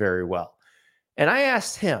very, very well. And I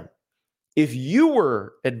asked him, if you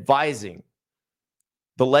were advising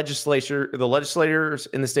the legislators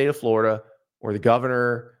in the state of Florida, or the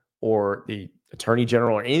governor, or the attorney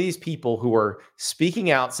general, or any of these people who are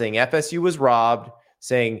speaking out saying FSU was robbed,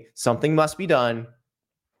 saying something must be done,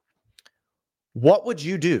 what would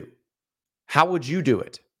you do? How would you do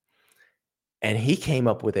it? And he came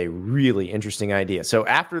up with a really interesting idea. So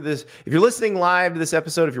after this, if you're listening live to this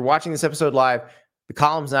episode, if you're watching this episode live, the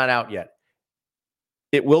column's not out yet.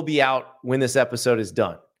 It will be out when this episode is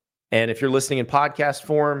done. And if you're listening in podcast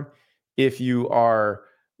form, if you are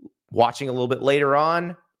watching a little bit later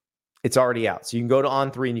on, it's already out. So you can go to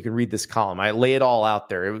On3 and you can read this column. I lay it all out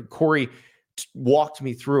there. Corey walked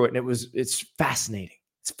me through it, and it's fascinating.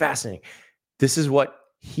 It's fascinating. This is what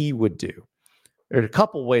he would do. There are a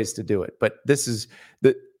couple ways to do it, but this is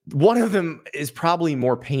one of them is probably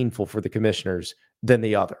more painful for the commissioners than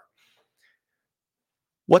the other.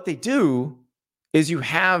 What they do is you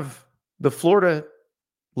have the Florida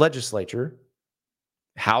legislature,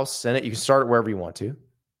 House, Senate, you can start it wherever you want to,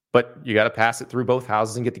 but you got to pass it through both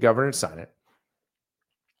houses and get the governor to sign it.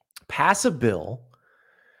 Pass a bill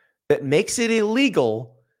that makes it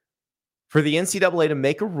illegal for the NCAA to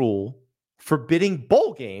make a rule forbidding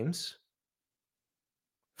bowl games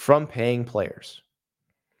from paying players.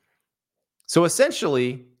 So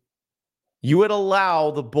essentially, you would allow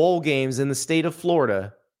the bowl games in the state of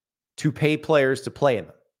Florida to pay players to play in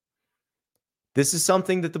them. This is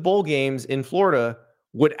something that the bowl games in Florida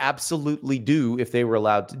would absolutely do if they were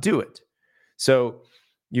allowed to do it. So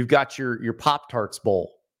you've got your Pop-Tarts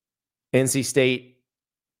Bowl, NC State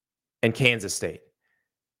and Kansas State.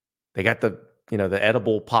 They got the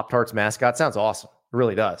edible Pop-Tarts mascot. Sounds awesome. It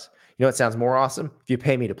really does. You know what sounds more awesome? If you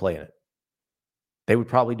pay me to play in it. They would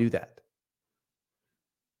probably do that.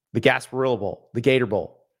 The Gasparilla Bowl, the Gator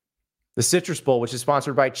Bowl, the Citrus Bowl, which is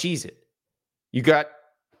sponsored by Cheez-It. You got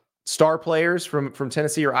star players from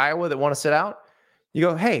Tennessee or Iowa that want to sit out. You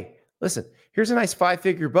go, hey, listen, here's a nice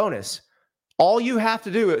 5-figure bonus. All you have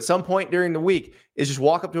to do at some point during the week is just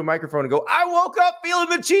walk up to a microphone and go, I woke up feeling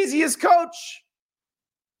the cheesiest, coach.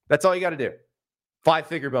 That's all you got to do.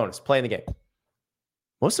 5-figure bonus, playing the game.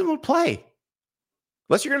 Most of them would play.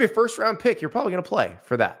 Unless you're going to be a first-round pick, you're probably going to play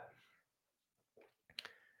for that.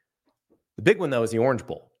 The big one, though, is the Orange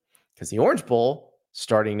Bowl. Because the Orange Bowl,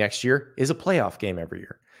 starting next year, is a playoff game every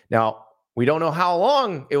year. Now, we don't know how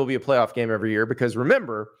long it will be a playoff game every year because,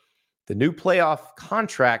 remember, the new playoff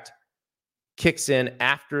contract kicks in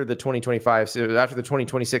after the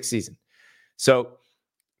 2026 season. So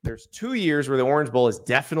there's 2 years where the Orange Bowl is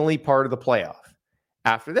definitely part of the playoff.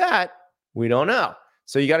 After that, we don't know.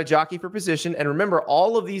 So you got to jockey for position. And remember,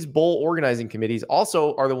 all of these bowl organizing committees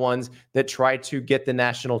also are the ones that try to get the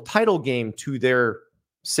national title game to their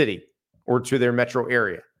city or to their metro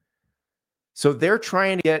area. So they're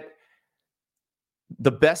trying to get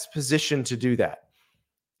the best position to do that.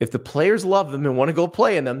 If the players love them and want to go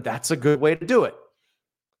play in them, that's a good way to do it.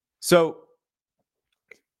 So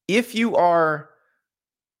if you are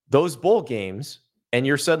those bowl games and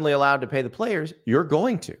you're suddenly allowed to pay the players, you're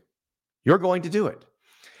going to do it.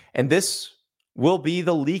 And this will be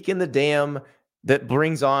the leak in the dam that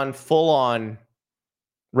brings on full-on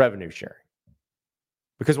revenue sharing.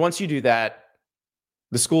 Because once you do that,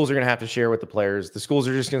 the schools are going to have to share with the players. The schools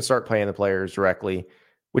are just going to start paying the players directly,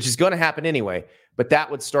 which is going to happen anyway, but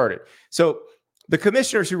that would start it. So the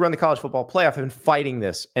commissioners who run the college football playoff have been fighting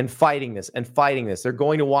this and fighting this and fighting this. They're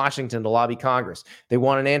going to Washington to lobby Congress. They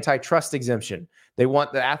want an antitrust exemption. They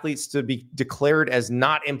want the athletes to be declared as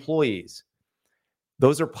not employees.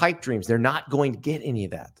 Those are pipe dreams. They're not going to get any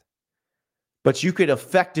of that. But you could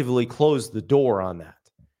effectively close the door on that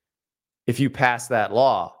if you pass that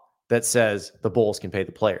law that says the Bulls can pay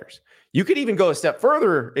the players. You could even go a step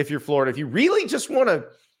further if you're Florida. If you really just want to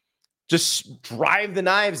just drive the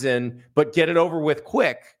knives in, but get it over with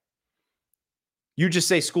quick, you just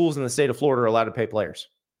say schools in the state of Florida are allowed to pay players.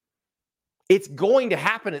 It's going to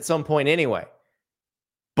happen at some point anyway,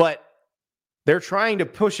 but they're trying to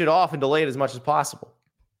push it off and delay it as much as possible.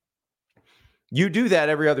 You do that,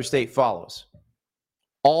 every other state follows.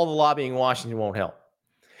 All the lobbying in Washington won't help.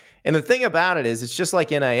 And the thing about it is, it's just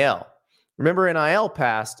like NIL. Remember, NIL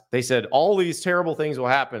passed, they said all these terrible things will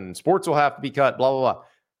happen. Sports will have to be cut, blah, blah, blah.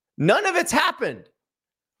 None of it's happened.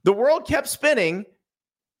 The world kept spinning.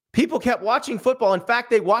 People kept watching football. In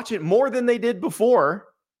fact, they watch it more than they did before.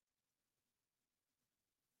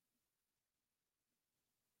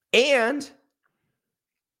 And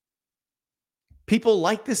people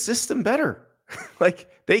like this system better. Like,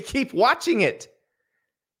 they keep watching it.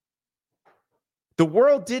 The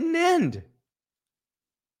world didn't end.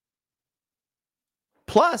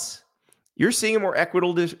 Plus, you're seeing a more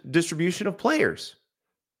equitable distribution of players.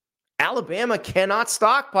 Alabama cannot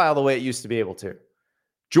stockpile the way it used to be able to.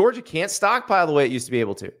 Georgia can't stockpile the way it used to be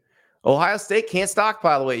able to. Ohio State can't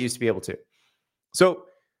stockpile the way it used to be able to. So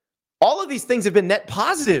all of these things have been net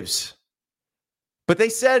positives. But they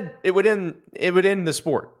said it would end the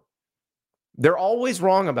sport. They're always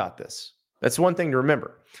wrong about this. That's one thing to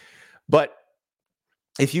remember. But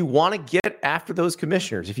if you want to get after those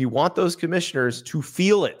commissioners, if you want those commissioners to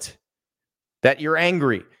feel it, that you're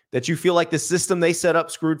angry, that you feel like the system they set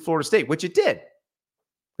up screwed Florida State, which it did.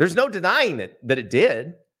 There's no denying that it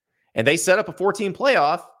did. And they set up a 14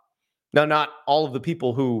 playoff. Now, not all of the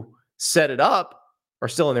people who set it up are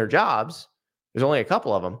still in their jobs. There's only a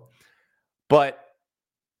couple of them. But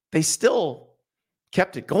they still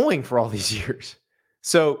kept it going for all these years.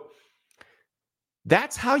 So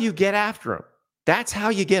that's how you get after them. That's how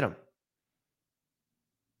you get them.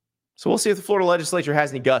 So we'll see if the Florida legislature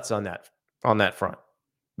has any guts on that front.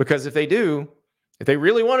 Because if they do, if they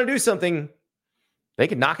really want to do something, they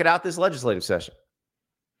can knock it out this legislative session.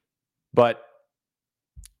 But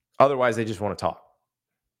otherwise, they just want to talk.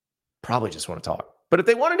 Probably just want to talk. But if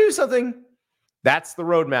they want to do something, that's the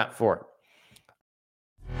roadmap for it.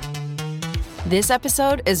 This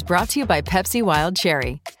episode is brought to you by Pepsi Wild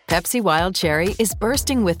Cherry. Pepsi Wild Cherry is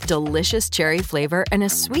bursting with delicious cherry flavor and a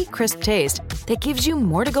sweet, crisp taste that gives you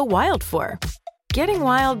more to go wild for. Getting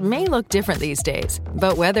wild may look different these days,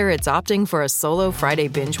 but whether it's opting for a solo Friday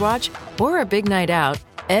binge watch or a big night out,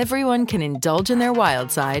 everyone can indulge in their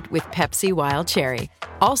wild side with Pepsi Wild Cherry.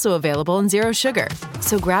 Also available in Zero Sugar.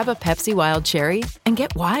 So grab a Pepsi Wild Cherry and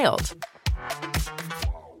get wild.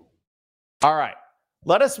 All right.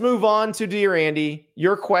 Let us move on to Dear Andy.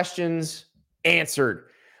 Your questions answered.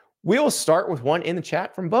 We'll start with one in the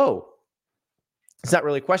chat from Bo. It's not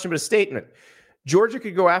really a question, but a statement. Georgia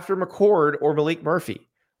could go after McCord or Malik Murphy.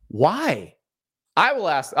 Why?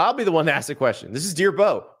 I'll be the one to ask the question. This is Dear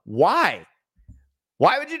Bo. Why?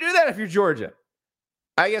 Why would you do that if you're Georgia?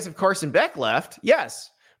 I guess if Carson Beck left, yes.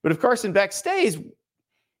 But if Carson Beck stays,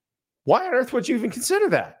 why on earth would you even consider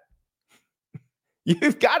that?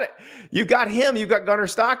 You've got it. You've got him. You've got Gunnar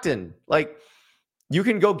Stockton. Like, you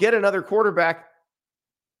can go get another quarterback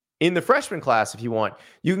in the freshman class if you want.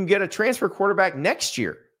 You can get a transfer quarterback next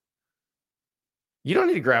year. You don't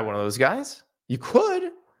need to grab one of those guys. You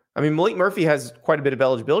could. I mean, Malik Murphy has quite a bit of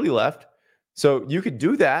eligibility left, so you could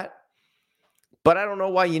do that. But I don't know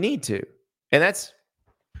why you need to. And that's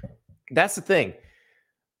the thing.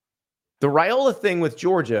 The Raiola thing with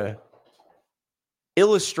Georgia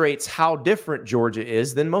illustrates how different Georgia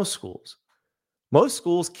is than most schools. Most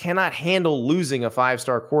schools cannot handle losing a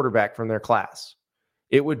 5-star quarterback from their class.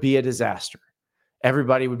 It would be a disaster.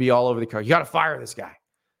 Everybody would be all over the car. You got to fire this guy.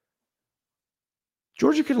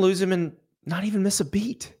 Georgia can lose him and not even miss a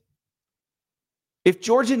beat. If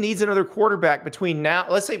Georgia needs another quarterback between now,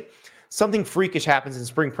 let's say something freakish happens in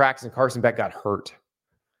spring practice and Carson Beck got hurt.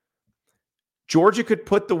 Georgia could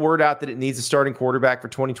put the word out that it needs a starting quarterback for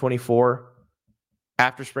 2024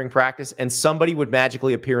 after spring practice, and somebody would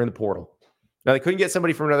magically appear in the portal. Now, they couldn't get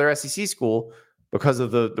somebody from another SEC school, because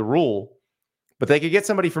of the rule, but they could get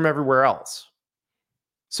somebody from everywhere else.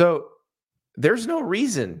 So there's no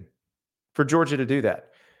reason for Georgia to do that.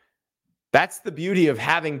 That's the beauty of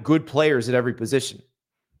having good players at every position.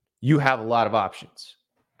 You have a lot of options.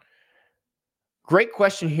 Great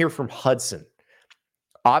question here from Hudson.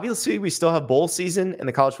 Obviously, we still have bowl season and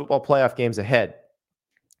the college football playoff games ahead.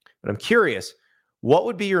 But I'm curious, what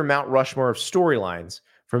would be your Mount Rushmore of storylines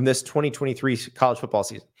from this 2023 college football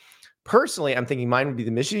season? Personally, I'm thinking mine would be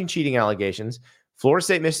the Michigan cheating allegations, Florida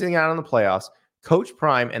State missing out on the playoffs, Coach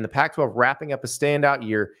Prime, and the Pac-12 wrapping up a standout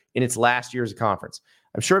year in its last year as a conference.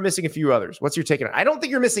 I'm sure I'm missing a few others. What's your take on it? I don't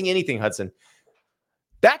think you're missing anything, Hudson.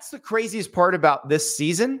 That's the craziest part about this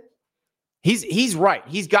season. He's right.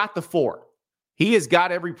 He's got the 4. He has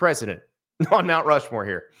got every precedent on Mount Rushmore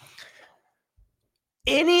here.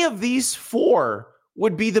 Any of these 4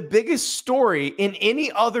 would be the biggest story in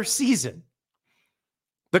any other season.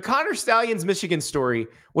 The Connor Stallions Michigan story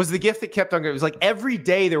was the gift that kept on going. It was like every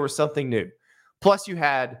day there was something new. Plus you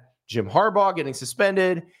had Jim Harbaugh getting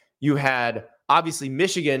suspended. You had obviously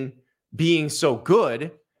Michigan being so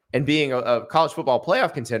good and being a college football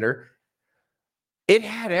playoff contender. It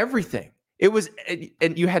had everything. It was,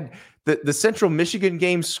 and you had the Central Michigan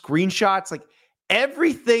game screenshots. Like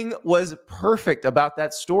everything was perfect about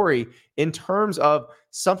that story in terms of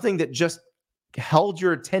something that just held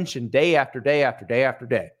your attention day after day after day after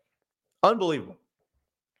day. Unbelievable.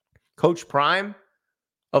 Coach Prime,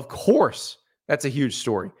 of course, that's a huge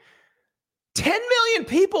story. 10 million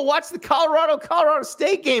people watched the Colorado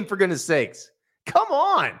State game, for goodness sakes. Come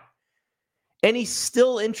on. And he's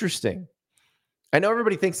still interesting. I know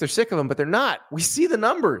everybody thinks they're sick of him, but they're not. We see the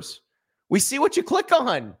numbers. We see what you click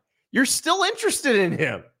on. You're still interested in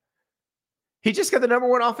him. He just got the number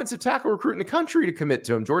 1 offensive tackle recruit in the country to commit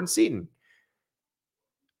to him, Jordan Seaton.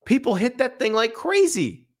 People hit that thing like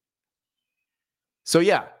crazy. So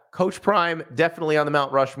yeah, Coach Prime definitely on the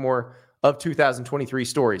Mount Rushmore of 2023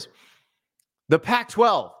 stories. The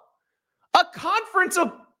Pac-12, a conference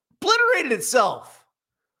obliterated itself.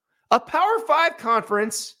 A Power 5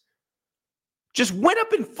 conference just went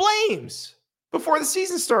up in flames before the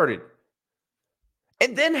season started.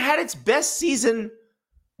 And then had its best season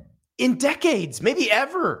in decades, maybe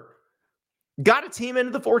ever. Got a team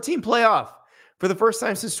into the 14 playoff for the first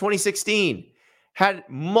time since 2016. Had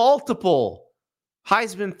multiple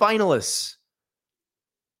Heisman finalists.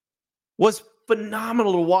 Was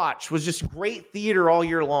phenomenal to watch. Was just great theater all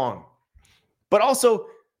year long. But also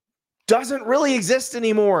doesn't really exist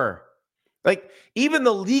anymore. Like even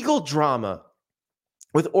the legal drama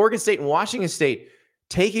with Oregon State and Washington State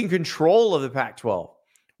taking control of the Pac-12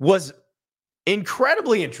 was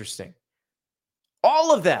incredibly interesting.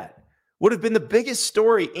 All of that would have been the biggest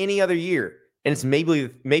story any other year. And it's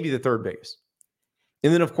maybe the third biggest.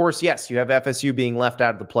 And then, of course, yes, you have FSU being left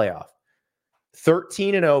out of the playoff.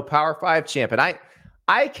 13-0 Power 5 champ. And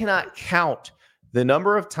I cannot count the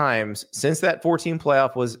number of times since that 14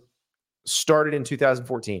 playoff was started in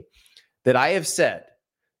 2014 that I have said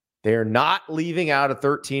they're not leaving out a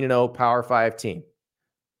 13-0 Power 5 team.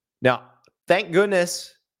 Now, thank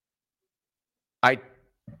goodness I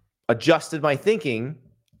adjusted my thinking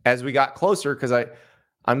as we got closer because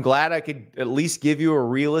I'm glad I could at least give you a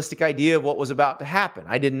realistic idea of what was about to happen.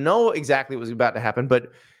 I didn't know exactly what was about to happen,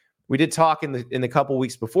 but we did talk in the couple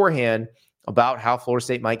weeks beforehand about how Florida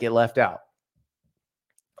State might get left out.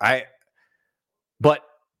 But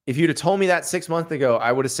if you'd have told me that 6 months ago,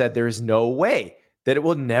 I would have said there is no way that it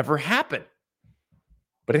will never happen.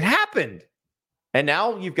 But it happened. And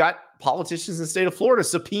now you've got politicians in the state of Florida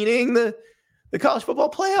subpoenaing the college football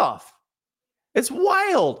playoff. It's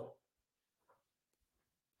wild.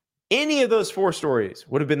 Any of those 4 stories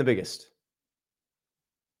would have been the biggest.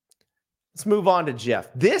 Let's move on to Jeff.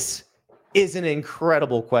 This is an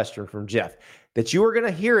incredible question from Jeff that you are going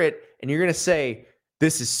to hear it and you're going to say,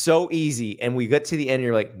 this is so easy. And we get to the end and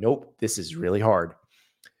you're like, nope, this is really hard.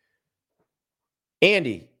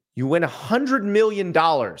 Andy, you win $100 million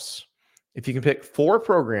if you can pick 4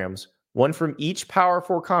 programs, one from each Power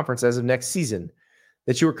 4 conference as of next season,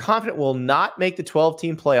 that you are confident will not make the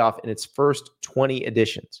 12-team playoff in its first 20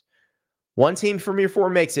 editions. One team from your 4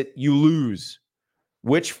 makes it, you lose.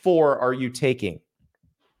 Which 4 are you taking?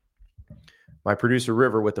 My producer,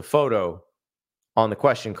 River, with the photo on the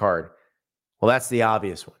question card. Well, that's the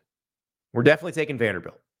obvious one. We're definitely taking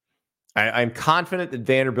Vanderbilt. I'm confident that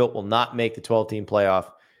Vanderbilt will not make the 12-team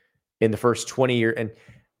playoff in the first 20 years. And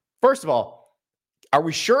first of all, are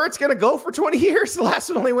we sure it's going to go for 20 years? The last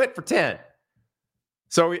one only went for 10.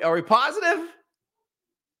 So are we positive?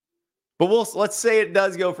 But let's say it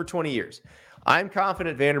does go for 20 years. I'm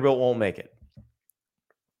confident Vanderbilt won't make it.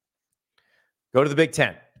 Go to the Big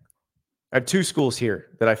Ten. I have two schools here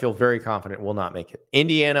that I feel very confident will not make it.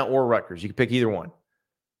 Indiana or Rutgers. You can pick either one.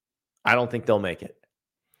 I don't think they'll make it.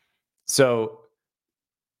 So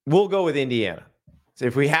we'll go with Indiana. So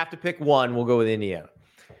if we have to pick one, we'll go with Indiana.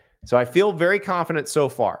 So I feel very confident so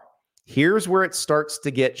far. Here's where it starts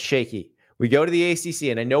to get shaky. We go to the ACC,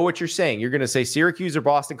 and I know what you're saying. You're going to say Syracuse or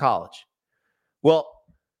Boston College. Well,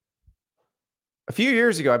 a few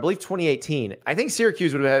years ago, I believe 2018, I think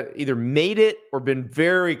Syracuse would have either made it or been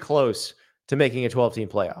very close to making a 12-team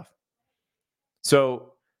playoff.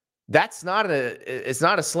 So it's not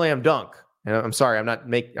a slam dunk. And I'm sorry, I'm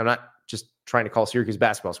not just trying to call Syracuse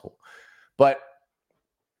basketball school, but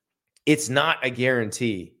it's not a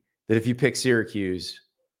guarantee that if you pick Syracuse,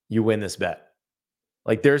 you win this bet.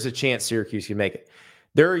 Like, there's a chance Syracuse can make it.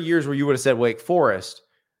 There are years where you would have said Wake Forest,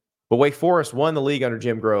 but Wake Forest won the league under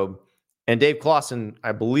Jim Grobe, and Dave Clawson,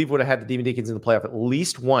 I believe, would have had the Demon Deacons in the playoff at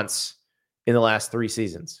least once in the last 3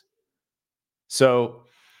 seasons. So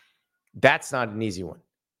that's not an easy one.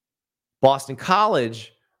 Boston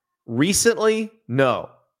College, recently, no.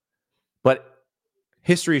 But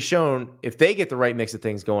history has shown if they get the right mix of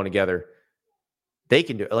things going together, they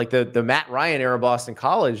can do it. Like the Matt Ryan era Boston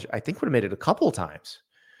College, I think would have made it a couple of times.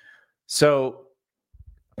 So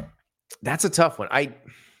that's a tough one.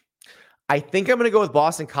 I think I'm going to go with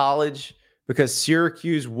Boston College because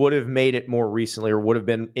Syracuse would have made it more recently or would have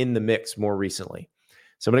been in the mix more recently.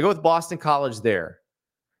 So I'm going to go with Boston College there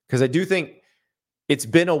because I do think it's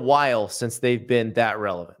been a while since they've been that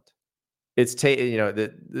relevant. It's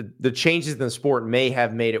the changes in the sport may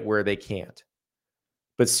have made it where they can't.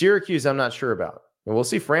 But Syracuse, I'm not sure about. And we'll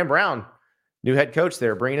see. Fran Brown, new head coach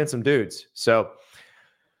there, bringing in some dudes. So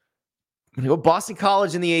I'm going to go Boston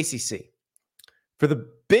College in the ACC. For the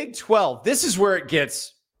Big 12, this is where it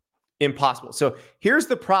gets impossible. So here's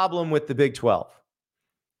the problem with the Big 12.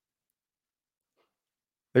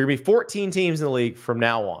 There are going to be 14 teams in the league from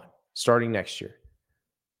now on, starting next year.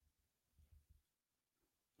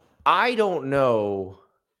 I don't know.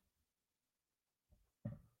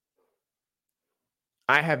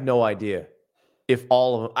 I have no idea if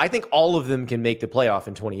all of them, I think all of them can make the playoff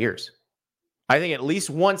in 20 years. I think at least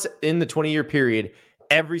once in the 20-year period,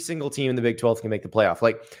 every single team in the Big 12 can make the playoff.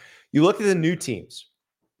 Like, you look at the new teams,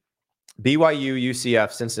 BYU,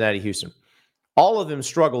 UCF, Cincinnati, Houston. All of them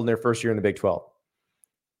struggled in their first year in the Big 12.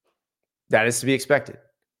 That is to be expected.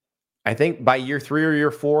 I think by year 3 or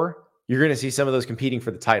year 4, you're going to see some of those competing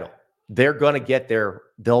for the title. They're going to get there.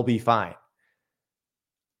 They'll be fine.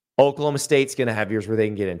 Oklahoma State's going to have years where they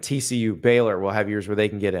can get in. TCU, Baylor will have years where they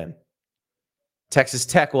can get in. Texas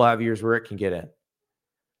Tech will have years where it can get in.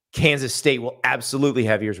 Kansas State will absolutely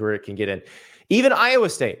have years where it can get in. Even Iowa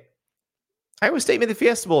State. Iowa State made the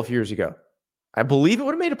Fiesta Bowl a few years ago. I believe it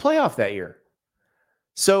would have made a playoff that year.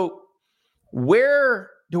 So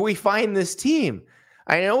where do we find this team?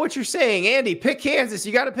 I know what you're saying, Andy, pick Kansas.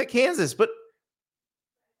 You got to pick Kansas. But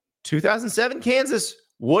 2007 Kansas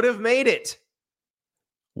would have made it.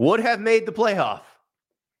 Would have made the playoff.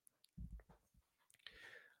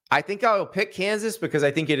 I think I will pick Kansas because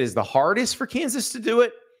I think it is the hardest for Kansas to do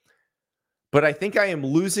it. But I think I am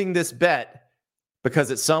losing this bet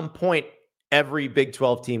because at some point, every Big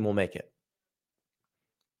 12 team will make it.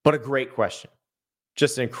 But a great question.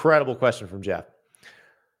 Just an incredible question from Jeff.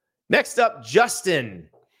 Next up, Justin.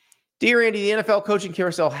 Dear Andy, the NFL coaching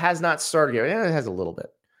carousel has not started yet. Yeah, it has a little bit.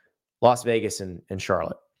 Las Vegas and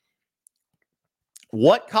Charlotte.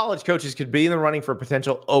 What college coaches could be in the running for a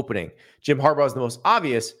potential opening? Jim Harbaugh is the most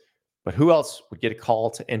obvious, but who else would get a call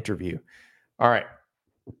to interview? All right.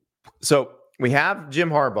 So we have Jim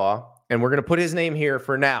Harbaugh, and we're going to put his name here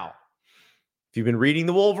for now. If you've been reading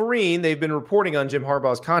the Wolverine, they've been reporting on Jim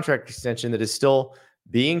Harbaugh's contract extension that is still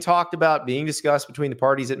being talked about, being discussed between the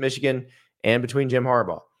parties at Michigan and between Jim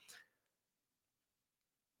Harbaugh.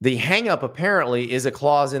 The hang-up apparently is a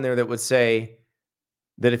clause in there that would say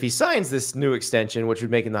that if he signs this new extension, which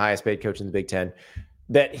would make him the highest paid coach in the Big Ten,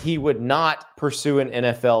 that he would not pursue an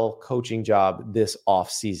NFL coaching job this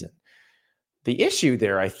offseason. The issue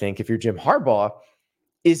there, I think, if you're Jim Harbaugh,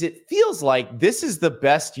 is it feels like this is the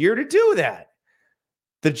best year to do that.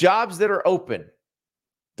 The jobs that are open,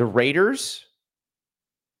 the Raiders,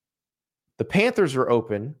 the Panthers are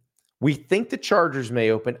open. We think the Chargers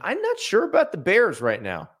may open. I'm not sure about the Bears right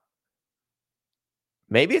now.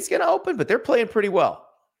 Maybe it's going to open, but they're playing pretty well.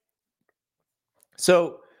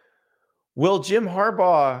 So will Jim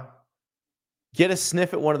Harbaugh get a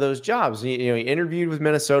sniff at one of those jobs? He interviewed with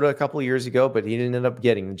Minnesota a couple of years ago, but he didn't end up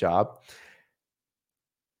getting the job.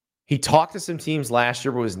 He talked to some teams last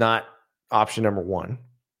year, but was not option number one.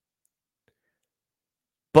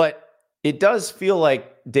 But it does feel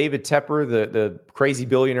like David Tepper, the crazy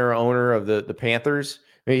billionaire owner of the Panthers,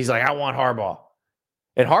 he's like, I want Harbaugh.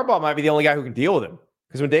 And Harbaugh might be the only guy who can deal with him.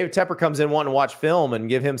 Because when David Tepper comes in wanting to watch film and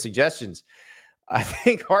give him suggestions, I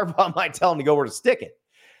think Harbaugh might tell him to go where to stick it.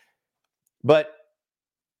 But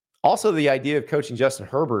also the idea of coaching Justin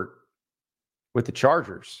Herbert with the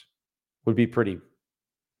Chargers would be pretty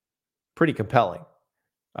compelling.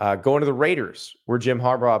 Going to the Raiders, where Jim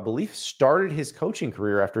Harbaugh, I believe, started his coaching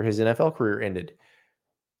career after his NFL career ended.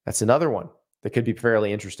 That's another one that could be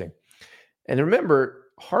fairly interesting. And remember,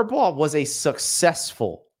 Harbaugh was a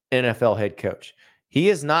successful NFL head coach. He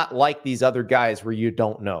is not like these other guys where you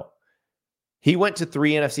don't know. He went to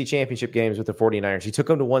 3 NFC championship games with the 49ers. He took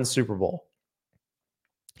them to 1 Super Bowl.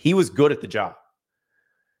 He was good at the job.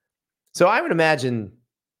 So I would imagine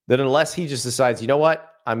that unless he just decides, you know what,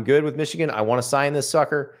 I'm good with Michigan. I want to sign this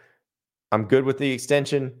sucker. I'm good with the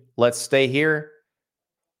extension. Let's stay here.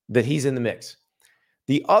 That he's in the mix.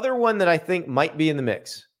 The other one that I think might be in the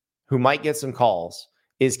mix, who might get some calls,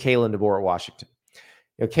 is Kalen DeBoer at Washington.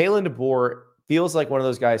 You know, Kalen DeBoer feels like one of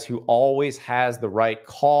those guys who always has the right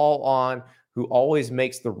call on, who always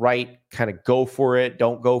makes the right kind of go for it,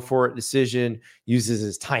 don't go for it decision, uses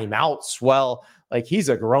his timeouts well. Like, he's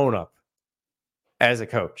a grown-up as a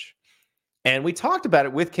coach. And we talked about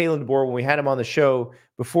it with Kalen DeBoer when we had him on the show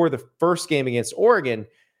before the first game against Oregon,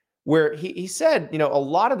 where he said, you know, a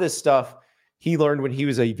lot of this stuff he learned when he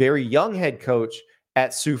was a very young head coach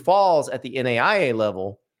at Sioux Falls at the NAIA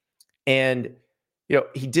level. And, you know,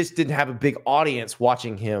 he just didn't have a big audience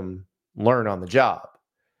watching him learn on the job.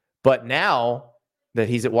 But now that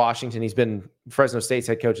he's at Washington, he's been Fresno State's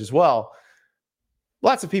head coach as well.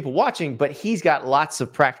 Lots of people watching, but he's got lots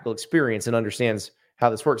of practical experience and understands how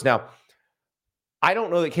this works. Now, I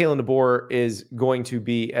don't know that Kalen DeBoer is going to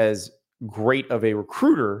be as great of a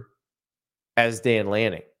recruiter as Dan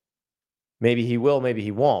Lanning. Maybe he will, maybe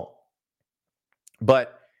he won't.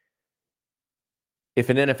 But if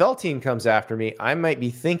an NFL team comes after me, I might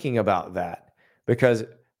be thinking about that, because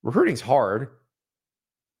recruiting's hard.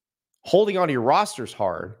 Holding onto your roster's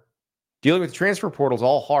hard. Dealing with the transfer portal is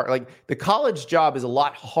all hard. Like, the college job is a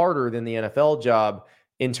lot harder than the NFL job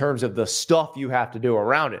in terms of the stuff you have to do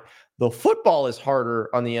around it. The football is harder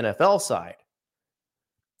on the NFL side.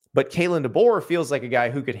 But Kalen DeBoer feels like a guy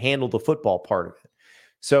who could handle the football part of it.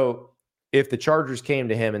 So if the Chargers came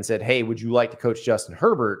to him and said, hey, would you like to coach Justin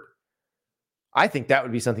Herbert? I think that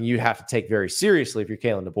would be something you'd have to take very seriously if you're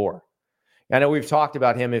Kalen DeBoer. I know we've talked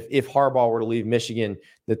about him. If Harbaugh were to leave Michigan,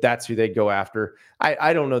 that's who they'd go after.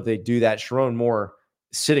 I don't know if they'd do that. Sharon Moore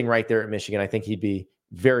sitting right there at Michigan, I think he'd be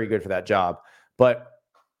very good for that job. But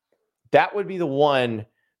that would be the one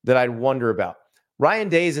that I'd wonder about. Ryan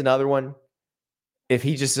Day is another one. If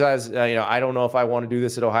he just says, I don't know if I want to do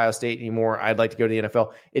this at Ohio State anymore, I'd like to go to the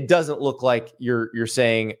NFL. It doesn't look like you're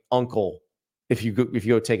saying uncle if you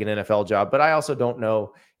go take an NFL job. But I also don't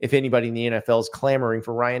know if anybody in the NFL is clamoring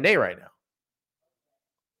for Ryan Day right now.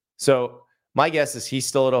 So my guess is he's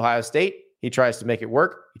still at Ohio State. He tries to make it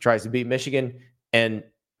work. He tries to beat Michigan and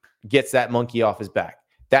gets that monkey off his back.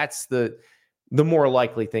 That's the more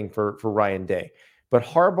likely thing for Ryan Day. But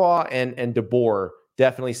Harbaugh and DeBoer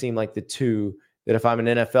definitely seem like the two that, if I'm an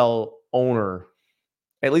NFL owner,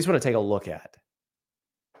 I at least want to take a look at.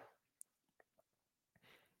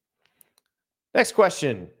 Next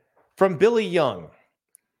question from Billy Young.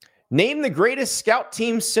 Name the greatest scout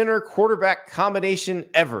team center quarterback combination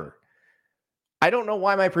ever. I don't know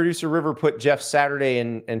why my producer River put Jeff Saturday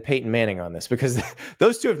and Peyton Manning on this, because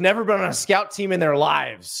those two have never been on a scout team in their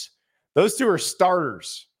lives. Those two are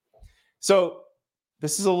starters. So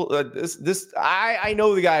this is I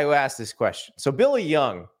know the guy who asked this question. So Billy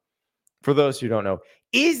Young, for those who don't know,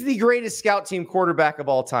 is the greatest scout team quarterback of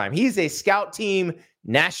all time. He's a scout team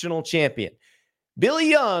national champion. Billy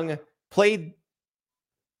Young played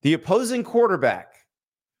the opposing quarterback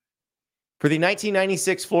for the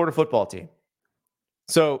 1996 Florida football team.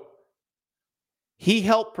 So he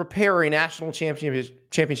helped prepare a national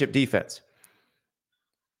championship defense.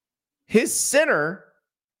 His center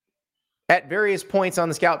at various points on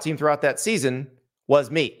the scout team throughout that season was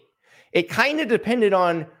me. It kind of depended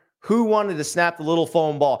on who wanted to snap the little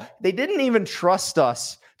foam ball. They didn't even trust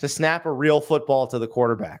us to snap a real football to the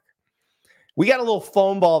quarterback. We got a little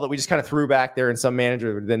foam ball that we just kind of threw back there, and some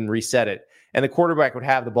manager would then reset it, and the quarterback would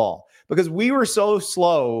have the ball. Because we were so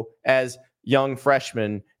slow as young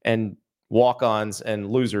freshmen and walk-ons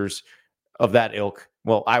and losers of that ilk.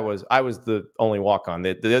 Well, I was the only walk-on.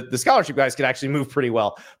 The scholarship guys could actually move pretty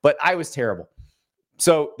well, but I was terrible.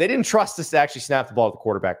 So they didn't trust us to actually snap the ball at the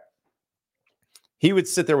quarterback. He would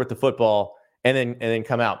sit there with the football and then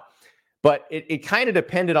come out. but it kind of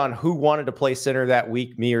depended on who wanted to play center that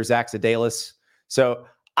week, me or Zach Sedalis. So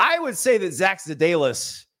I would say that Zach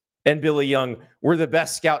Sedalis and Billy Young were the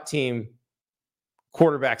best scout team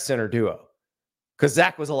quarterback center duo because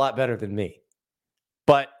Zach was a lot better than me.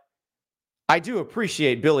 But I do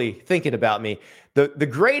appreciate Billy thinking about me. The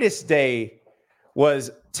greatest day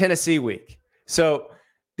was Tennessee week. So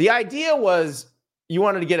the idea was you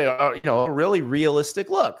wanted to get a really realistic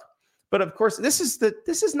look. But of course, this is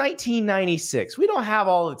 1996. We don't have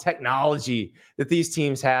all the technology that these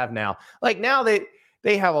teams have now. Like now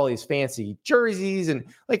they have all these fancy jerseys, and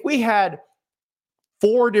like we had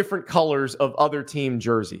 4 different colors of other team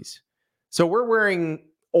jerseys. So we're wearing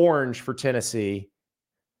orange for Tennessee,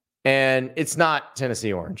 and it's not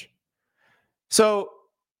Tennessee orange. So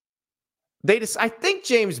I think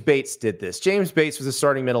James Bates did this. James Bates was a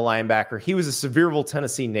starting middle linebacker. He was a Sevierville,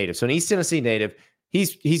 Tennessee native. So an East Tennessee native.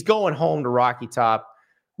 He's going home to Rocky Top,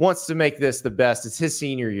 wants to make this the best. It's his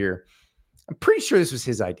senior year. I'm pretty sure this was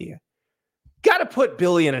his idea. Got to put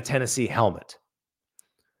Billy in a Tennessee helmet.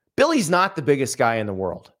 Billy's not the biggest guy in the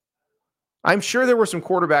world. I'm sure there were some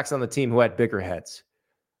quarterbacks on the team who had bigger heads.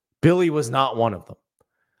 Billy was not one of them.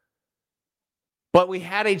 But we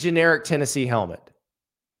had a generic Tennessee helmet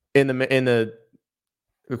in the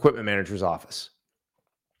equipment manager's office.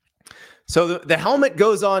 So the helmet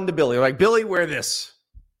goes on to Billy. Like, Billy, wear this.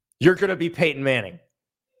 You're going to be Peyton Manning.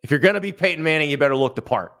 If you're going to be Peyton Manning, you better look the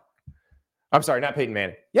part. I'm sorry, not Peyton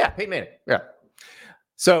Manning. Yeah, Peyton Manning. Yeah.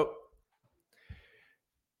 So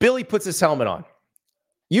Billy puts this helmet on.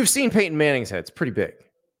 You've seen Peyton Manning's head. It's pretty big.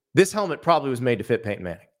 This helmet probably was made to fit Peyton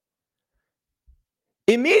Manning.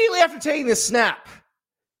 Immediately after taking the snap,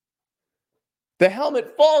 the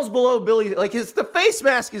helmet falls below Billy. Like the face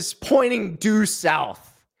mask is pointing due south.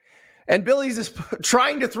 And Billy's just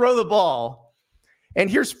trying to throw the ball. And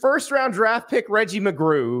here's first-round draft pick Reggie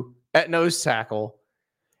McGrew at nose tackle.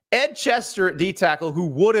 Ed Chester at D tackle, who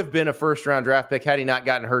would have been a first-round draft pick had he not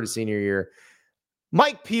gotten hurt his senior year.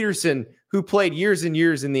 Mike Peterson, who played years and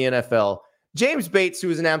years in the NFL. James Bates, who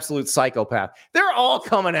is an absolute psychopath. They're all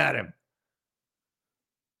coming at him.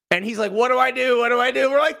 And he's like, what do I do? What do I do?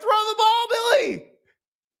 We're like, throw the ball, Billy.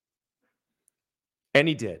 And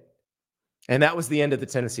he did. And that was the end of the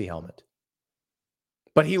Tennessee helmet.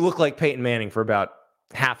 But he looked like Peyton Manning for about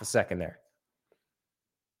half a second there.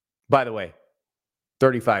 By the way,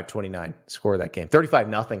 35-29 score of that game.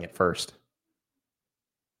 35-0 at first.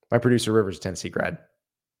 My producer, Rivers, Tennessee grad.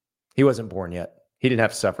 He wasn't born yet. He didn't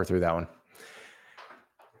have to suffer through that one.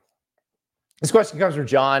 This question comes from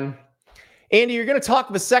John. Andy, you're going to talk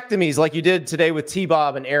vasectomies like you did today with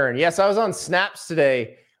T-Bob and Aaron. Yes, I was on Snaps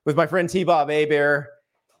today with my friend T-Bob Abear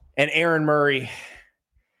and Aaron Murray.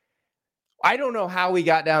 I don't know how we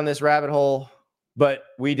got down this rabbit hole, but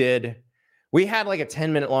we did. We had like a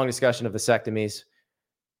 10-minute long discussion of vasectomies.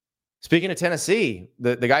 Speaking of Tennessee,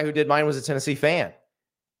 the guy who did mine was a Tennessee fan.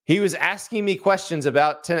 He was asking me questions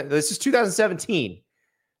about this is 2017,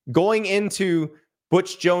 going into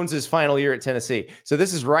Butch Jones's final year at Tennessee. So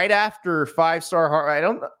this is right after 5-Star Heart.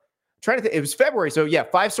 I'm trying to think. It was February. So yeah,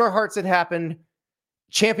 5-Star Hearts had happened.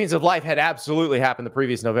 Champions of Life had absolutely happened the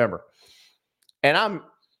previous November. And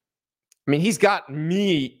he's got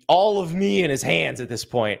all of me in his hands at this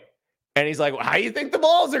point. And he's like, well, how do you think the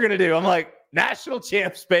Balls are going to do? I'm like, national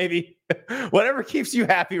champs, baby. Whatever keeps you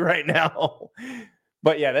happy right now.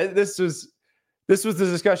 But yeah, this was the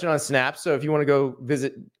discussion on Snaps. So if you want to go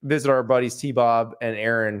visit our buddies T-Bob and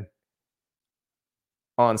Aaron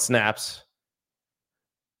on Snaps,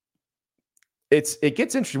 it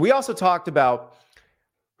gets interesting. We also talked about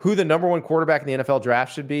who the number one quarterback in the NFL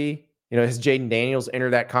draft should be. Has Jaden Daniels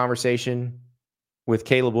entered that conversation with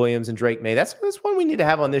Caleb Williams and Drake May? That's one we need to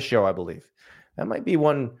have on this show, I believe. That might be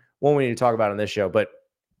one we need to talk about on this show. But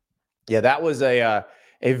yeah, that was a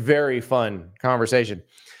very fun conversation.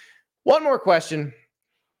 One more question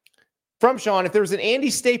from Sean. If there was an Andy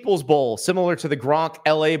Staples Bowl similar to the Gronk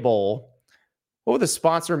LA Bowl, what would the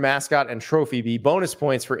sponsor, mascot, and trophy be? Bonus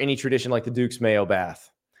points for any tradition like the Duke's Mayo Bath.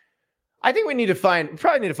 I think we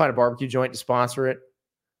probably need to find a barbecue joint to sponsor it.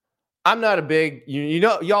 I'm not a big,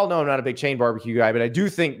 y'all know I'm not a big chain barbecue guy, but I do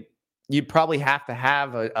think you probably have to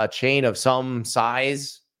have a chain of some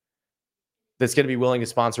size that's going to be willing to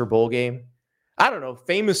sponsor a bowl game. I don't know.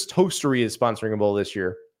 Famous Toastery is sponsoring a bowl this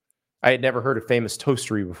year. I had never heard of Famous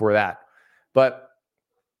Toastery before that, but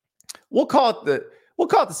we'll call it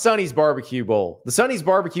the Sonny's Barbecue Bowl, the Sonny's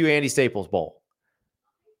Barbecue Andy Staples Bowl.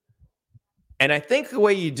 And I think the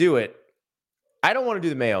way you do it, I don't want to do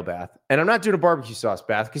the mayo bath, and I'm not doing a barbecue sauce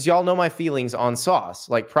bath because y'all know my feelings on sauce.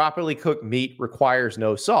 Like, properly cooked meat requires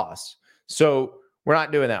no sauce. So we're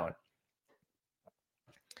not doing that one.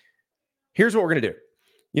 Here's what we're going to do.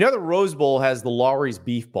 You know, the Rose Bowl has the Lawry's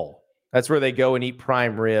Beef Bowl. That's where they go and eat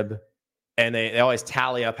prime rib, and they always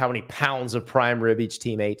tally up how many pounds of prime rib each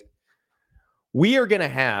team ate. We are going to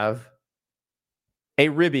have a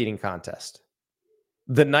rib eating contest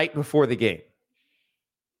the night before the game.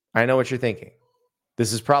 I know what you're thinking.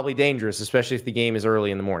 This is probably dangerous, especially if the game is early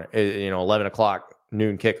in the morning, 11 o'clock,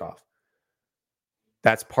 noon kickoff.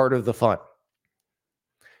 That's part of the fun.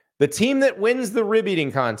 The team that wins the rib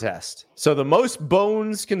eating contest, so the most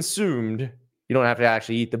bones consumed, you don't have to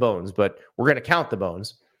actually eat the bones, but we're going to count the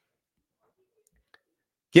bones,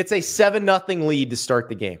 gets a 7-0 lead to start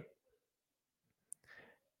the game.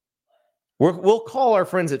 We'll call our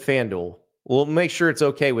friends at FanDuel. We'll make sure it's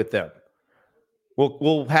okay with them.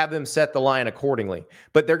 We'll have them set the line accordingly.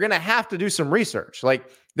 But they're going to have to do some research.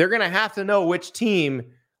 Like, they're going to have to know which team,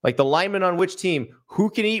 like the lineman on which team,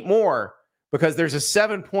 who can eat more, because there's a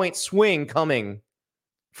 7-point swing coming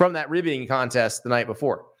from that rib eating contest the night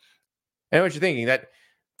before. I know what you're thinking.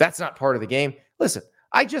 That's not part of the game. Listen,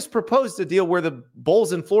 I just proposed a deal where the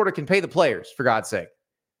Bulls in Florida can pay the players, for God's sake.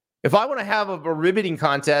 If I want to have a rib eating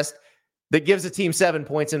contest that gives a team 7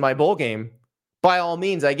 points in my bowl game, by all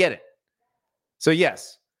means, I get it. So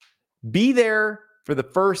yes, be there for the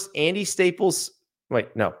first Andy Staples.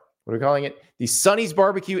 Wait, no, what are we calling it? The Sonny's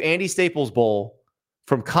Barbecue Andy Staples Bowl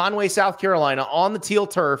from Conway, South Carolina on the teal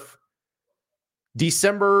turf,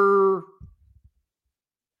 December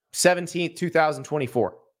 17th, 2024.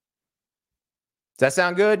 Does that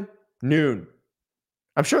sound good? Noon.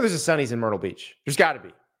 I'm sure there's a Sonny's in Myrtle Beach. There's got to be.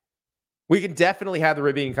 We can definitely have the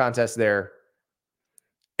rib eating contest there.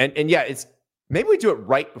 And yeah, maybe we do it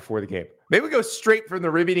right before the game. Maybe we go straight from the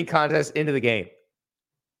rib eating contest into the game.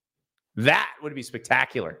 That would be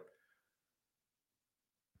spectacular.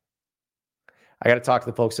 I got to talk to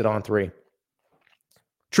the folks at On3.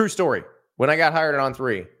 True story. When I got hired at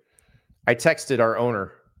On3, I texted our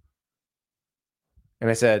owner and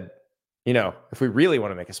I said, if we really want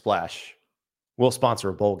to make a splash, we'll sponsor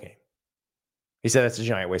a bowl game. He said, that's a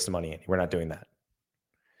giant waste of money, Andy. We're not doing that.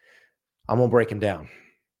 I'm going to break him down.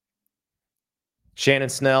 Shannon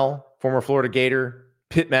Snell, former Florida Gator,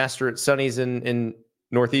 pitmaster at Sonny's in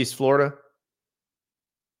Northeast Florida.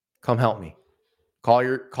 Come help me. Call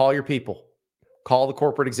your people. Call the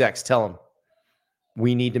corporate execs. Tell them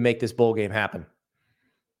we need to make this bowl game happen.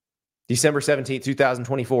 December 17th,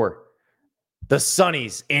 2024. The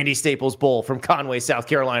Sonny's Andy Staples Bowl from Conway, South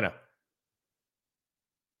Carolina.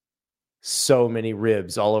 So many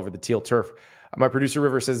ribs all over the teal turf. My producer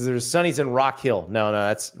River says there's Sonny's in Rock Hill. No,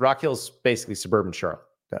 that's Rock Hill's basically suburban Charlotte.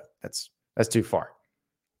 That's too far.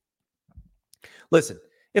 Listen,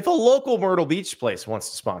 if a local Myrtle Beach place wants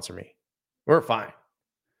to sponsor me, we're fine.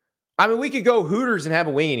 I mean, we could go Hooters and have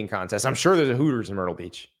a wing eating contest. I'm sure there's a Hooters in Myrtle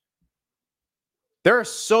Beach. There are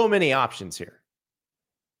so many options here.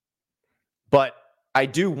 But I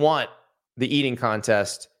do want the eating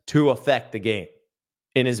contest to affect the game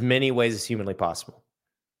in as many ways as humanly possible.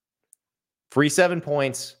 Free 7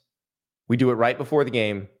 points. We do it right before the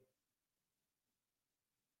game.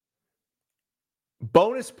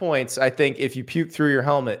 Bonus points, I think, if you puke through your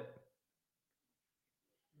helmet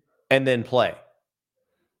and then play.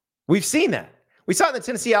 We've seen that. We saw it in the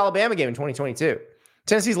Tennessee-Alabama game in 2022.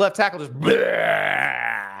 Tennessee's left tackle just...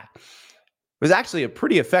 It was actually a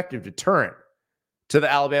pretty effective deterrent to the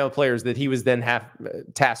Alabama players that he was then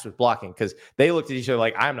tasked with blocking, because they looked at each other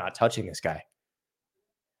like, I'm not touching this guy.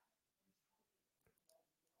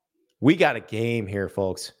 We got a game here,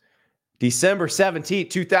 folks. December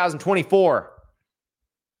 17th, 2024.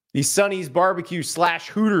 The Sonny's Barbecue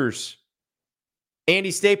 / Hooters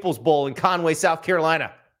Andy Staples Bowl in Conway, South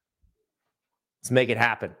Carolina. Let's make it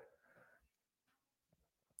happen.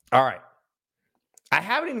 All right. I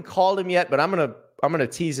haven't even called him yet, but I'm gonna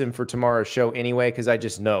tease him for tomorrow's show anyway, because I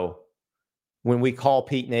just know when we call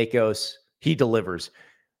Pete Nakos, he delivers.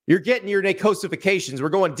 You're getting your Nakosifications. We're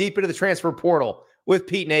going deep into the transfer portal with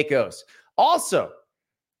Pete Nakos. Also,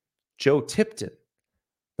 Joe Tipton,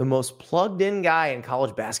 the most plugged-in guy in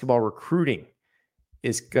college basketball recruiting,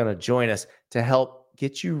 is going to join us to help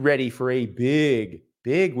get you ready for a big,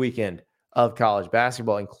 big weekend of college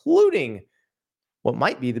basketball, including what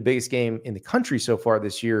might be the biggest game in the country so far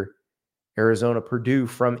this year, Arizona-Purdue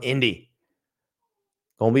from Indy.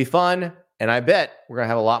 Going to be fun, and I bet we're going to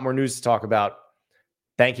have a lot more news to talk about.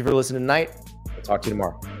 Thank you for listening tonight. I'll talk to you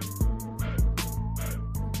tomorrow.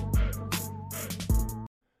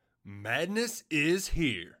 Madness is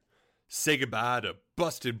here. Say goodbye to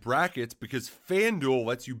busted brackets, because FanDuel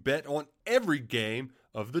lets you bet on every game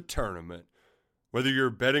of the tournament. Whether you're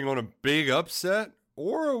betting on a big upset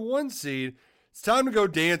or a 1 seed, it's time to go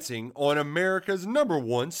dancing on America's #1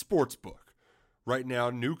 sportsbook. Right now,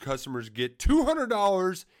 new customers get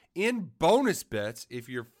 $200 in bonus bets if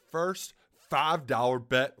your first $5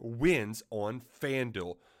 bet wins on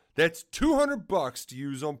FanDuel. That's $200 to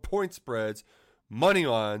use on point spreads, money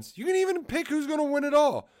lines. You can even pick who's going to win it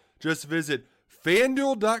all. Just visit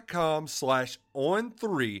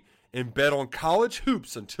FanDuel.com/on3 and bet on college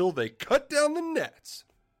hoops until they cut down the nets.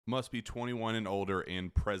 Must be 21 and older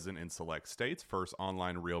and present in select states. First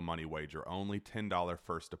online real money wager only. $10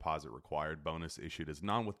 first deposit required. Bonus issued as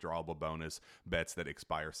non-withdrawable bonus. Bets that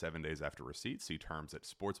expire 7 days after receipt. See terms at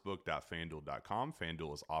sportsbook.fanduel.com.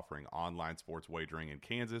 FanDuel is offering online sports wagering in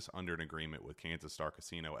Kansas under an agreement with Kansas Star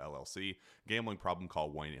Casino LLC. Gambling problem?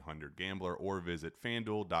 Call 1-800-GAMBLER or visit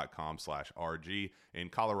fanduel.com/RG. In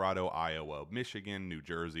Colorado, Iowa, Michigan, New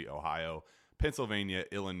Jersey, Ohio, Pennsylvania,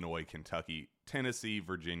 Illinois, Kentucky, Tennessee,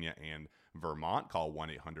 Virginia, and Vermont. Call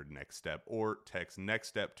 1-800-NEXT-STEP or text NEXT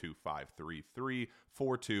STEP to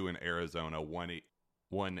 53342. In Arizona,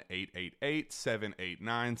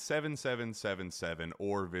 1-888-789-7777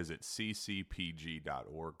 or visit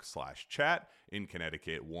ccpg.org/chat. In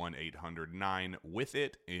Connecticut,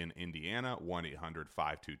 1-800-9-WITH-IT. In Indiana,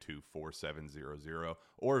 1-800-522-4700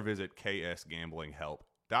 or visit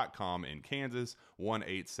ksgamblinghelp.com. In Kansas,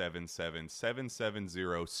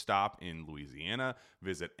 1-877-770-STOP. In Louisiana,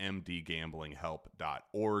 visit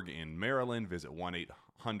mdgamblinghelp.org. In Maryland, visit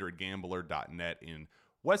 1-800-gambler.net. In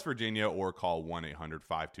West Virginia, or call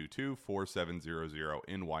 1-800-522-4700.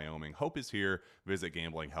 In Wyoming, hope is here. Visit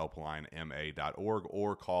gamblinghelplinema.org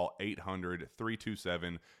or call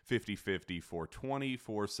 800-327-5050 for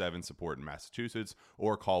 24/7 support in Massachusetts,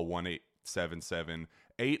 or call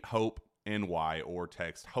 1-877-8-HOPE NY or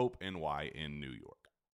text HOPE NY in New York.